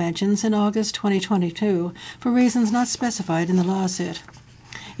 3-day suspensions in August 2022 for reasons not specified in the lawsuit.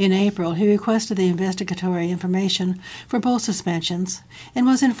 In April, he requested the investigatory information for both suspensions and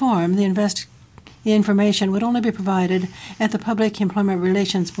was informed the information would only be provided at the Public Employment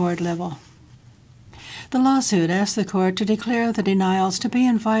Relations Board level. The lawsuit asked the court to declare the denials to be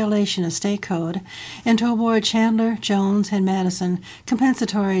in violation of state code and to award Chandler, Jones, and Madison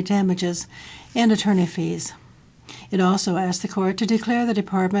compensatory damages and attorney fees. It also asked the court to declare the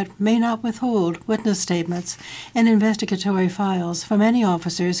department may not withhold witness statements and investigatory files from any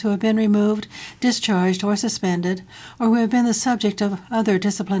officers who have been removed, discharged, or suspended, or who have been the subject of other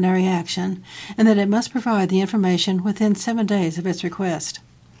disciplinary action, and that it must provide the information within 7 days of its request.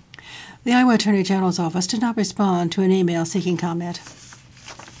 The Iowa Attorney General's office did not respond to an email seeking comment.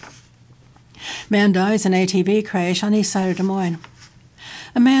 Man dies in ATV crash on east side of Des Moines.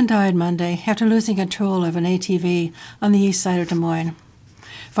 A man died Monday after losing control of an ATV on the east side of Des Moines.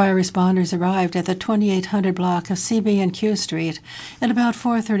 Fire responders arrived at the 2800 block of CB and Q Street at about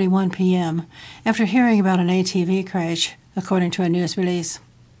 4:31 p.m. after hearing about an ATV crash, according to a news release.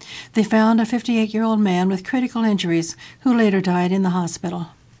 They found a 58-year-old man with critical injuries who later died in the hospital.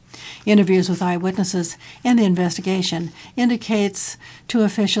 Interviews with eyewitnesses and the investigation indicates to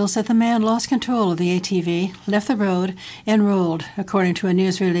officials that the man lost control of the ATV, left the road, and rolled, according to a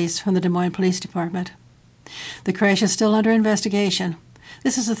news release from the Des Moines Police Department. The crash is still under investigation.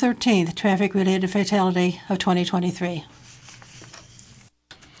 This is the 13th traffic-related fatality of 2023.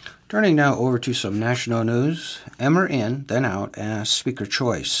 Turning now over to some national news. Emmer in, then out as Speaker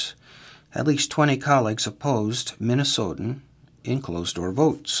choice. At least 20 colleagues opposed Minnesotan in closed-door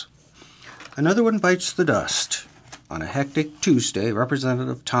votes. Another one bites the dust. On a hectic Tuesday,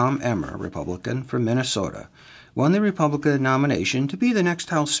 Representative Tom Emmer, Republican from Minnesota, won the Republican nomination to be the next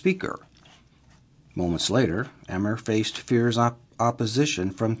House Speaker. Moments later, Emmer faced fierce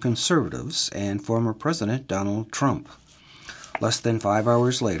opposition from conservatives and former President Donald Trump. Less than 5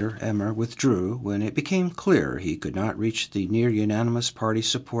 hours later, Emmer withdrew when it became clear he could not reach the near-unanimous party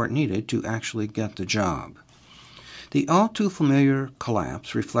support needed to actually get the job. The all-too-familiar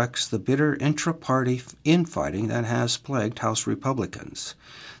collapse reflects the bitter intra-party infighting that has plagued House Republicans.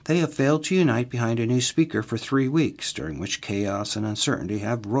 They have failed to unite behind a new speaker for 3 weeks, during which chaos and uncertainty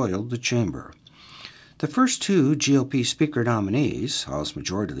have roiled the chamber. The first two GOP Speaker nominees, House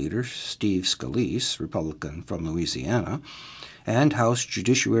Majority Leader Steve Scalise, Republican from Louisiana, and House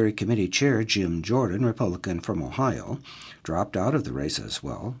Judiciary Committee Chair Jim Jordan, Republican from Ohio, dropped out of the race as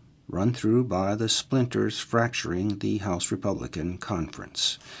well, run through by the splinters fracturing the House Republican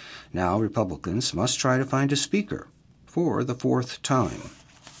Conference. Now Republicans must try to find a speaker for the 4th time.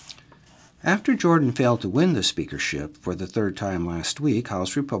 After Jordan failed to win the speakership for the 3rd time last week,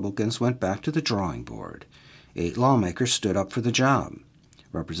 House Republicans went back to the drawing board. 8 lawmakers stood up for the job.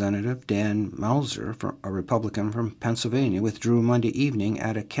 Representative Dan Mauser, a Republican from Pennsylvania, withdrew Monday evening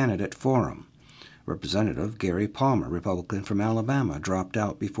at a candidate forum. Representative Gary Palmer, Republican from Alabama, dropped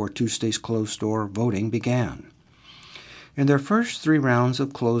out before Tuesday's closed-door voting began. In their first 3 rounds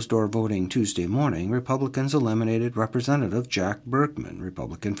of closed-door voting Tuesday morning, Republicans eliminated Representative Jack Bergman,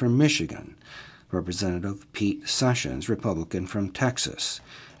 Republican from Michigan, Representative Pete Sessions, Republican from Texas,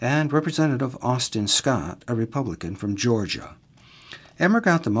 and Representative Austin Scott, a Republican from Georgia. Emmer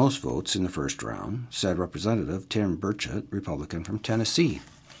got the most votes in the first round, said Representative Tim Burchett, Republican from Tennessee.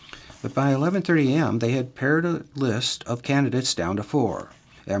 But by 11:30 a.m., they had pared a list of candidates down to 4.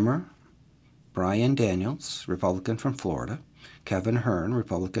 Emmer, Brian Daniels, Republican from Florida, Kevin Hearn,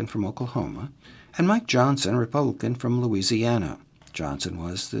 Republican from Oklahoma, and Mike Johnson, Republican from Louisiana. Johnson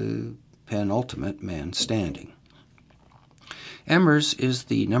was the penultimate man standing. Emmers is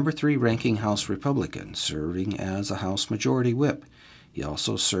the number 3 ranking House Republican, serving as a House Majority Whip. He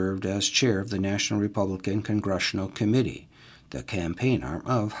also served as chair of the National Republican Congressional Committee, the campaign arm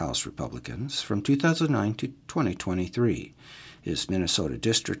of House Republicans, from 2009 to 2023. His Minnesota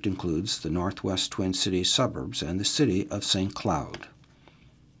district includes the Northwest Twin Cities suburbs and the city of St. Cloud.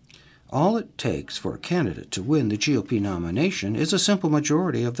 All it takes for a candidate to win the GOP nomination is a simple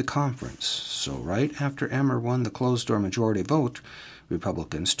majority of the conference. So right after Emmer won the closed-door majority vote,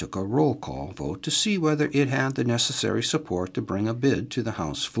 Republicans took a roll call vote to see whether it had the necessary support to bring a bid to the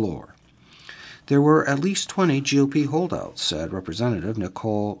House floor. There were at least 20 GOP holdouts, said Representative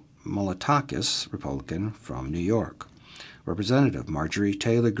Nicole Malotakis, Republican from New York. Representative Marjorie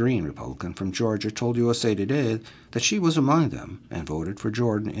Taylor Greene, Republican from Georgia, told USA Today that she was among them and voted for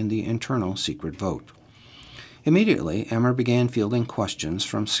Jordan in the internal secret vote. Immediately, Emmer began fielding questions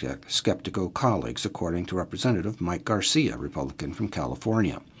from skeptical colleagues, according to Representative Mike Garcia, Republican from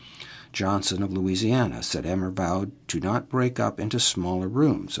California. Johnson of Louisiana said Emmer vowed to not break up into smaller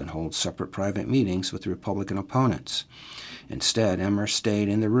rooms and hold separate private meetings with Republican opponents. Instead, Emmer stayed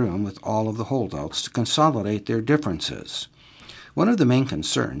in the room with all of the holdouts to consolidate their differences. One of the main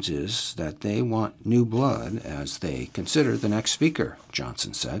concerns is that they want new blood as they consider the next speaker,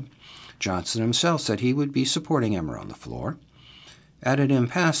 Johnson said. Johnson himself said he would be supporting Emmer on the floor. At an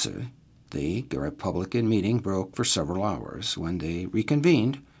impasse, the Republican meeting broke for several hours. When they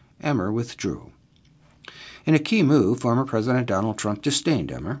reconvened, Emmer withdrew. In a key move, former President Donald Trump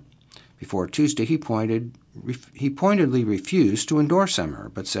disdained Emmer. Before Tuesday, he pointedly refused to endorse Emmer,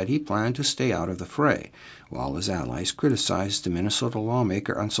 but said he planned to stay out of the fray, while his allies criticized the Minnesota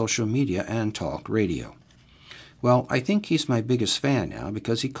lawmaker on social media and talk radio. Well, I think he's my biggest fan now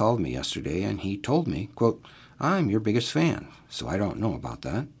because he called me yesterday and he told me, quote, "I'm your biggest fan, so I don't know about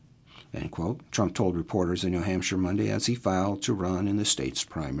that," end quote, Trump told reporters in New Hampshire Monday as he filed to run in the state's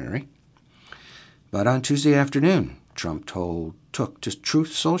primary. But on Tuesday afternoon, Trump took to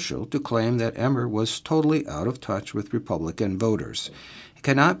Truth Social to claim that Emmer was totally out of touch with Republican voters. It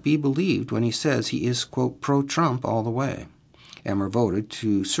cannot be believed when he says he is, quote, pro-Trump all the way. Emmer voted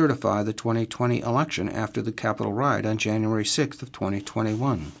to certify the 2020 election after the Capitol riot on January 6th of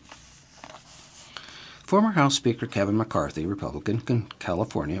 2021. Former House Speaker Kevin McCarthy, Republican from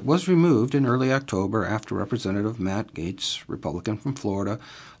California, was removed in early October after Representative Matt Gaetz, Republican from Florida,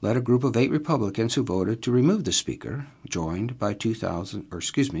 led a group of 8 Republicans who voted to remove the Speaker, joined by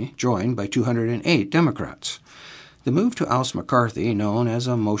 208 Democrats. The move to oust McCarthy, known as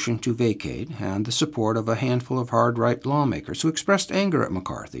a motion to vacate, had the support of a handful of hard-right lawmakers who expressed anger at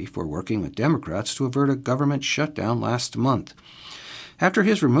McCarthy for working with Democrats to avert a government shutdown last month. After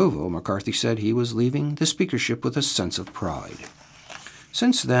his removal, McCarthy said he was leaving the speakership with a sense of pride.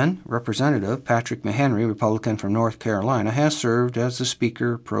 Since then, Representative Patrick Mahenry, Republican from North Carolina, has served as the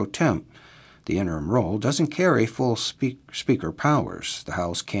Speaker pro tem. The interim role doesn't carry full speaker powers. The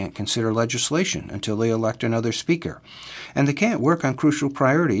House can't consider legislation until they elect another speaker, and they can't work on crucial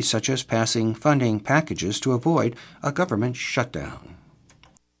priorities such as passing funding packages to avoid a government shutdown.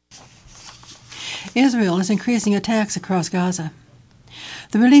 Israel is increasing attacks across Gaza.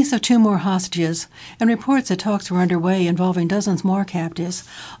 The release of 2 more hostages and reports that talks were underway involving dozens more captives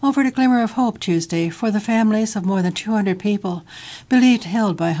offered a glimmer of hope Tuesday for the families of more than 200 people believed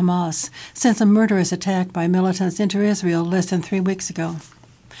held by Hamas since a murderous attack by militants into Israel less than 3 weeks ago.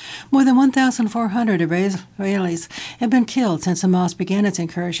 More than 1,400 Israelis have been killed since Hamas began its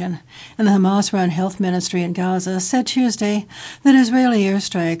incursion, and the Hamas-run health ministry in Gaza said Tuesday that Israeli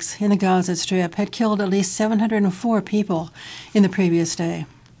airstrikes in the Gaza Strip had killed at least 704 people in the previous day.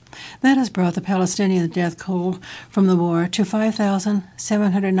 That has brought the Palestinian death toll from the war to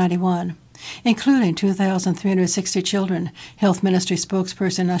 5,791, including 2,360 children, Health Ministry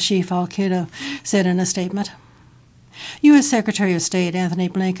spokesperson Ashif Al-Qida said in a statement. U.S. Secretary of State Anthony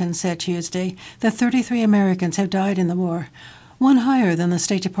Blinken said Tuesday that 33 Americans have died in the war, one higher than the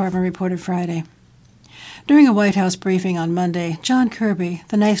State Department reported Friday. During a White House briefing on Monday, John Kirby,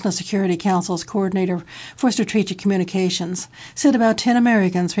 the National Security Council's coordinator for strategic communications, said about 10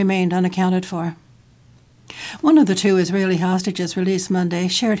 Americans remained unaccounted for. One of the 2 Israeli hostages released Monday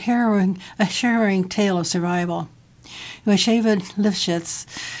shared a harrowing tale of survival. Yosheva Lifshitz,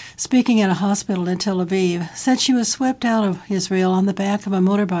 speaking at a hospital in Tel Aviv, said she was swept out of Israel on the back of a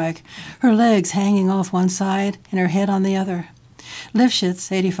motorbike, her legs hanging off one side and her head on the other.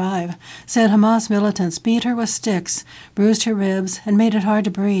 Lifshitz, 85, said Hamas militants beat her with sticks, bruised her ribs, and made it hard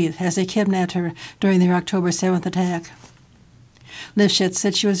to breathe as they kidnapped her during their October 7th attack. Lifshitz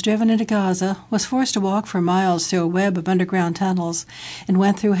said she was driven into Gaza, was forced to walk for miles through a web of underground tunnels, and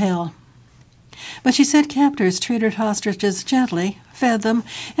went through hell. But she said captors treated hostages gently, fed them,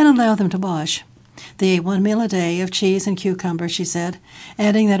 and allowed them to wash. They ate 1 meal a day of cheese and cucumbers, she said,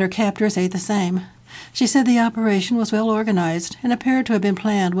 adding that her captors ate the same. She said the operation was well organized and appeared to have been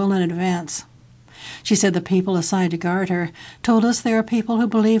planned well in advance. She said the people assigned to guard her told us they are people who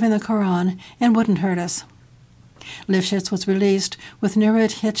believe in the Quran and wouldn't hurt us. Lifshitz was released with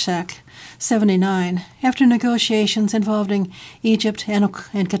Nurit Hitchak, 79, after negotiations involving Egypt and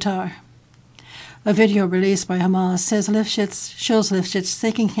Qatar. A video released by Hamas shows Lifshitz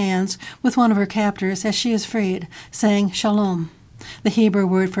shaking hands with one of her captors as she is freed, saying Shalom, the Hebrew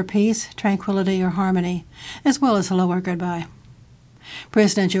word for peace, tranquility, or harmony, as well as hello or goodbye.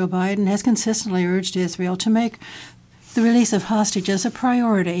 President Joe Biden has consistently urged Israel to make the release of hostages a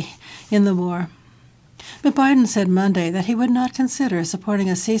priority in the war. But Biden said Monday that he would not consider supporting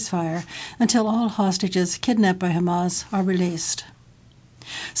a ceasefire until all hostages kidnapped by Hamas are released.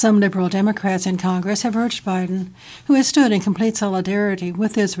 Some liberal Democrats in Congress have urged Biden, who has stood in complete solidarity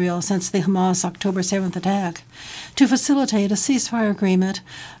with Israel since the Hamas October 7th attack, to facilitate a ceasefire agreement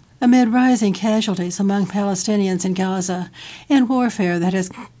amid rising casualties among Palestinians in Gaza and warfare that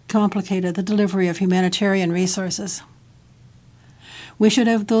has complicated the delivery of humanitarian resources. We should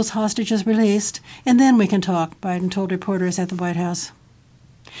have those hostages released, and then we can talk, Biden told reporters at the White House.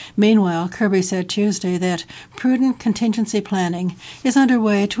 Meanwhile, Kirby said Tuesday that prudent contingency planning is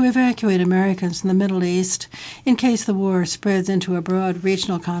underway to evacuate Americans from the Middle East in case the war spreads into a broad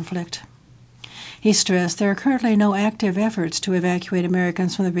regional conflict. He stressed there are currently no active efforts to evacuate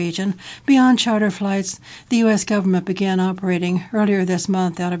Americans from the region beyond charter flights the U.S. government began operating earlier this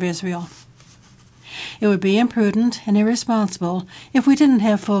month out of Israel. It would be imprudent and irresponsible if we didn't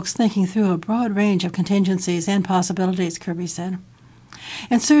have folks thinking through a broad range of contingencies and possibilities, Kirby said.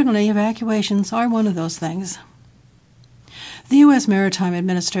 And certainly evacuations are one of those things. The U.S. Maritime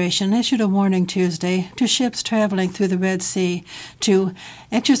Administration issued a warning Tuesday to ships traveling through the Red Sea to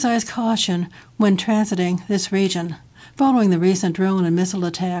exercise caution when transiting this region, following the recent drone and missile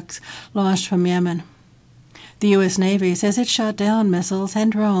attacks launched from Yemen. The U.S. Navy says it shot down missiles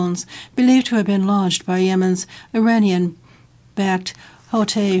and drones believed to have been launched by Yemen's Iranian-backed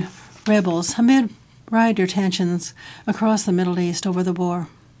Houthi rebels amid rider tensions across the Middle East over the war.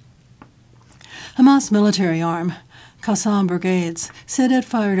 Hamas military arm, Qassam Brigades, said it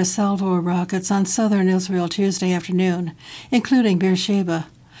fired a salvo of rockets on southern Israel Tuesday afternoon, including Beersheba,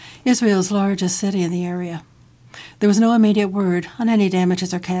 Israel's largest city in the area. There was no immediate word on any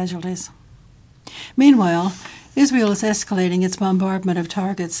damages or casualties. Meanwhile, Israel is escalating its bombardment of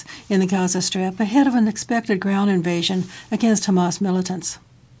targets in the Gaza Strip ahead of an expected ground invasion against Hamas militants.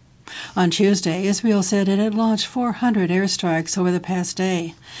 On Tuesday, Israel said it had launched 400 airstrikes over the past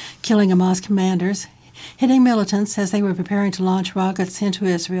day, killing Hamas commanders, hitting militants as they were preparing to launch rockets into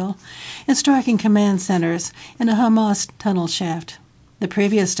Israel, and striking command centers in a Hamas tunnel shaft. The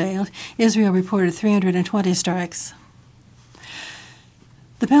previous day, Israel reported 320 strikes.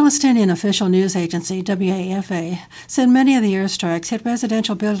 The Palestinian official news agency, WAFA, said many of the airstrikes hit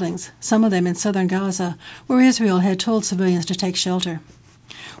residential buildings, some of them in southern Gaza, where Israel had told civilians to take shelter.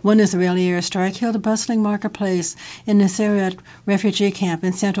 One Israeli airstrike hit a bustling marketplace in Nuseirat refugee camp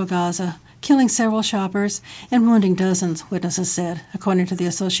in central Gaza, killing several shoppers and wounding dozens, witnesses said, according to the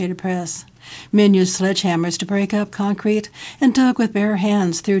Associated Press. Men used sledgehammers to break up concrete and dug with bare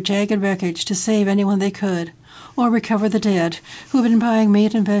hands through jagged wreckage to save anyone they could, or recover the dead who had been buying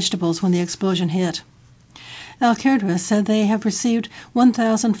meat and vegetables when the explosion hit. Al-Qaeda said they have received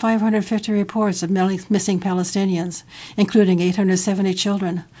 1,550 reports of missing Palestinians, including 870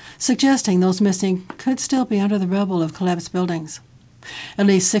 children, suggesting those missing could still be under the rubble of collapsed buildings. At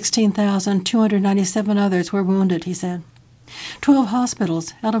least 16,297 others were wounded, he said. 12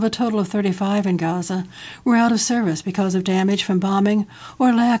 hospitals, out of a total of 35 in Gaza, were out of service because of damage from bombing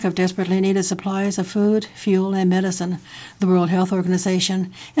or lack of desperately needed supplies of food, fuel, and medicine, the World Health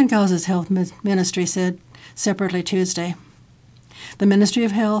Organization and Gaza's health ministry said separately Tuesday. The Ministry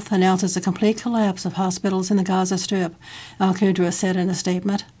of Health announces a complete collapse of hospitals in the Gaza Strip, Al-Qaeda said in a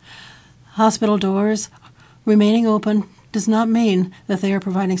statement. Hospital doors remaining open does not mean that they are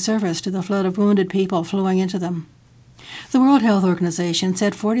providing service to the flood of wounded people flowing into them. The World Health Organization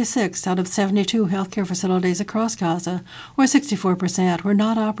said 46 out of 72 healthcare facilities across Gaza, or 64%, were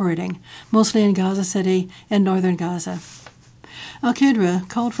not operating, mostly in Gaza City and northern Gaza. Al-Qudra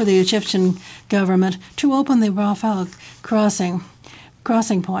called for the Egyptian government to open the Rafah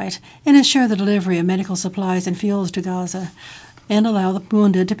crossing point and ensure the delivery of medical supplies and fuels to Gaza and allow the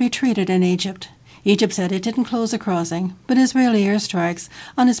wounded to be treated in Egypt. Egypt said it didn't close the crossing, but Israeli airstrikes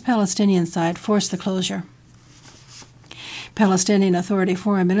on its Palestinian side forced the closure. Palestinian Authority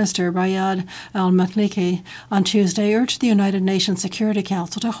Foreign Minister Riyad al-Maliki on Tuesday urged the United Nations Security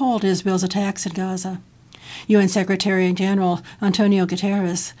Council to halt Israel's attacks in Gaza. UN Secretary General Antonio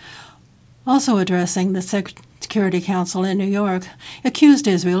Guterres, also addressing the Security Council in New York, accused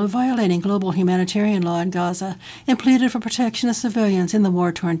Israel of violating global humanitarian law in Gaza and pleaded for protection of civilians in the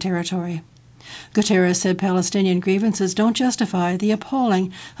war-torn territory. Guterres said Palestinian grievances don't justify the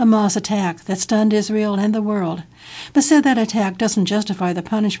appalling Hamas attack that stunned Israel and the world, but said that attack doesn't justify the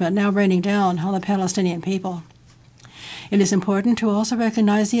punishment now raining down on the Palestinian people. It is important to also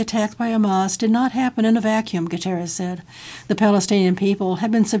recognize the attacks by Hamas did not happen in a vacuum, Guterres said. The Palestinian people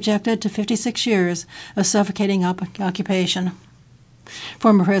have been subjected to 56 years of suffocating occupation.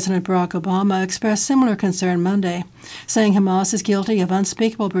 Former President Barack Obama expressed similar concern Monday, saying Hamas is guilty of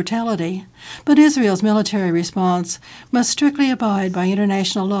unspeakable brutality, but Israel's military response must strictly abide by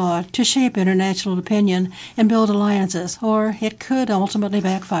international law to shape international opinion and build alliances, or it could ultimately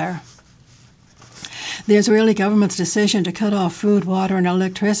backfire. The Israeli government's decision to cut off food, water, and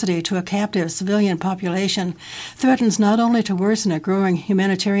electricity to a captive civilian population threatens not only to worsen a growing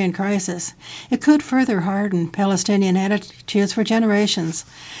humanitarian crisis, it could further harden Palestinian attitudes for generations,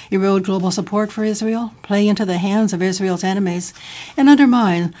 erode global support for Israel, play into the hands of Israel's enemies, and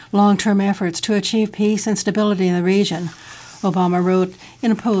undermine long-term efforts to achieve peace and stability in the region, Obama wrote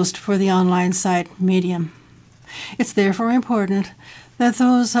in a post for the online site Medium. It's therefore important that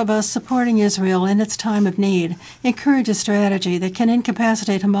those of us supporting Israel in its time of need encourage a strategy that can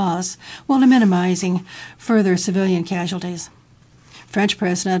incapacitate Hamas while minimizing further civilian casualties. French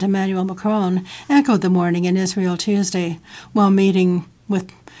President Emmanuel Macron echoed the warning in Israel Tuesday while meeting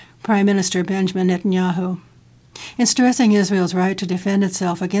with Prime Minister Benjamin Netanyahu. In stressing Israel's right to defend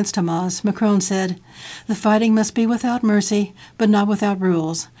itself against Hamas, Macron said, "The fighting must be without mercy, but not without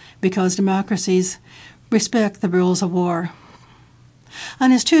rules, because democracies respect the rules of war."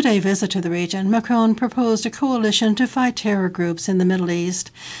 On his two-day visit to the region, Macron proposed a coalition to fight terror groups in the Middle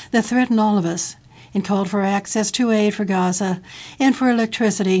East that threaten all of us, and called for access to aid for Gaza and for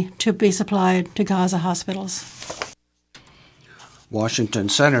electricity to be supplied to Gaza hospitals. Washington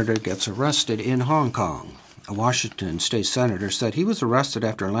senator gets arrested in Hong Kong. A Washington state senator said he was arrested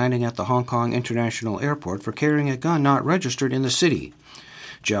after landing at the Hong Kong International Airport for carrying a gun not registered in the city.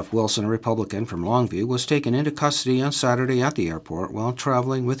 Jeff Wilson, a Republican from Longview, was taken into custody on Saturday at the airport while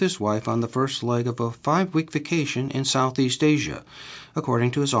traveling with his wife on the first leg of a 5-week vacation in Southeast Asia,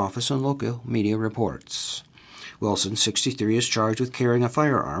 according to his office and local media reports. Wilson, 63, is charged with carrying a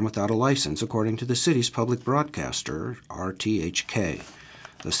firearm without a license, according to the city's public broadcaster, RTHK.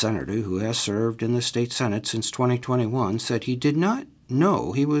 The senator, who has served in the state Senate since 2021, said he did not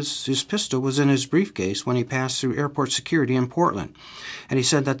know his pistol was in his briefcase when he passed through airport security in Portland, and he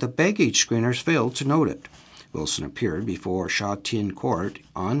said that the baggage screeners failed to note it. Wilson appeared before Sha Tin Court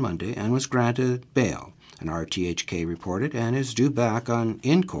on Monday and was granted bail, an RTHK reported, and is due back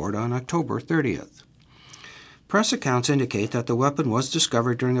in court on October 30th. Press accounts indicate that the weapon was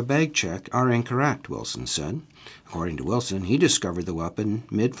discovered during a bag check are incorrect, Wilson said. According to Wilson, he discovered the weapon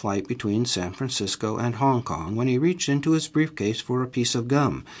mid-flight between San Francisco and Hong Kong when he reached into his briefcase for a piece of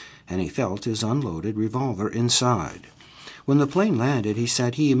gum, and he felt his unloaded revolver inside. When the plane landed, he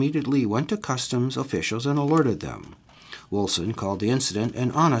said he immediately went to customs officials and alerted them. Wilson called the incident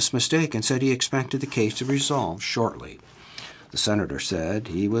an honest mistake and said he expected the case to resolve shortly. The senator said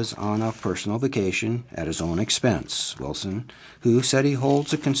he was on a personal vacation at his own expense. Wilson, who said he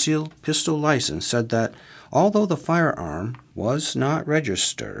holds a concealed pistol license, said that although the firearm was not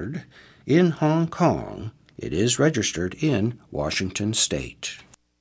registered in Hong Kong, it is registered in Washington state.